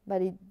behind,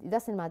 but it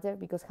doesn't matter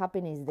because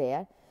happiness is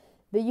there.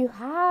 That you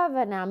have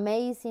an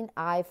amazing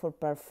eye for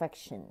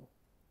perfection.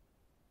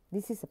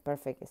 This is a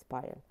perfect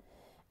spiral.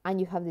 And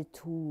you have the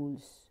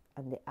tools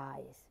and the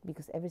eyes,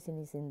 because everything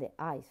is in the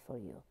eyes for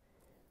you.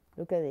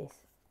 Look at this.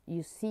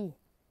 You see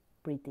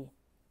pretty.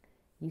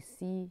 You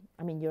see,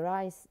 your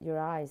eyes.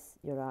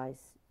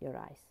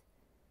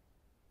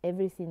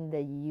 Everything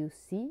that you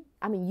see,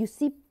 you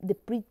see the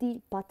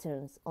pretty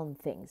patterns on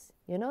things.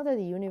 You know that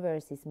the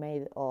universe is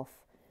made of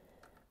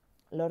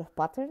a lot of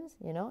patterns,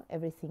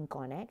 everything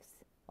connects,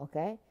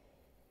 okay?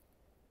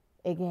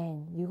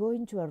 Again, you go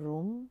into a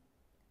room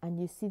and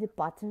you see the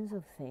patterns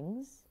of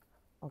things,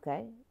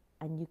 okay?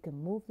 And you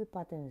can move the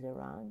patterns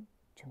around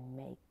to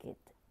make it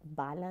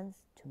balanced,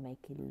 to make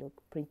it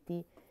look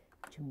pretty,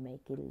 to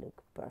make it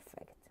look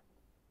perfect.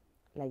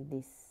 Like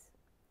this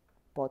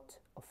pot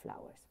of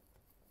flowers.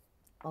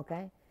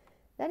 Okay,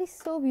 that is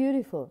so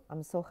beautiful.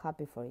 I'm so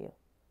happy for you.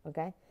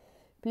 Okay,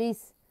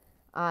 please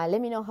let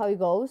me know how it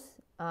goes.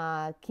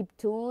 Keep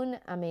tuned.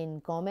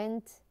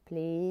 Comment,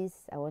 please.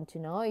 I want to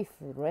know if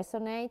it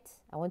resonates.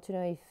 I want to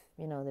know if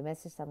the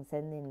message I'm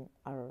sending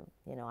are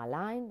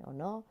aligned or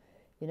no.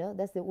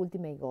 That's the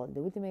ultimate goal.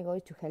 The ultimate goal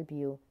is to help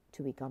you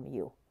to become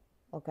you.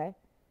 Okay,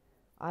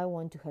 I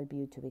want to help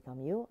you to become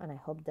you, and I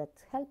hope that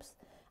helps.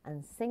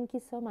 And thank you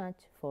so much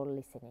for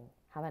listening.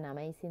 Have an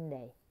amazing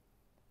day.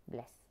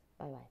 Bless.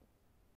 Bye-bye.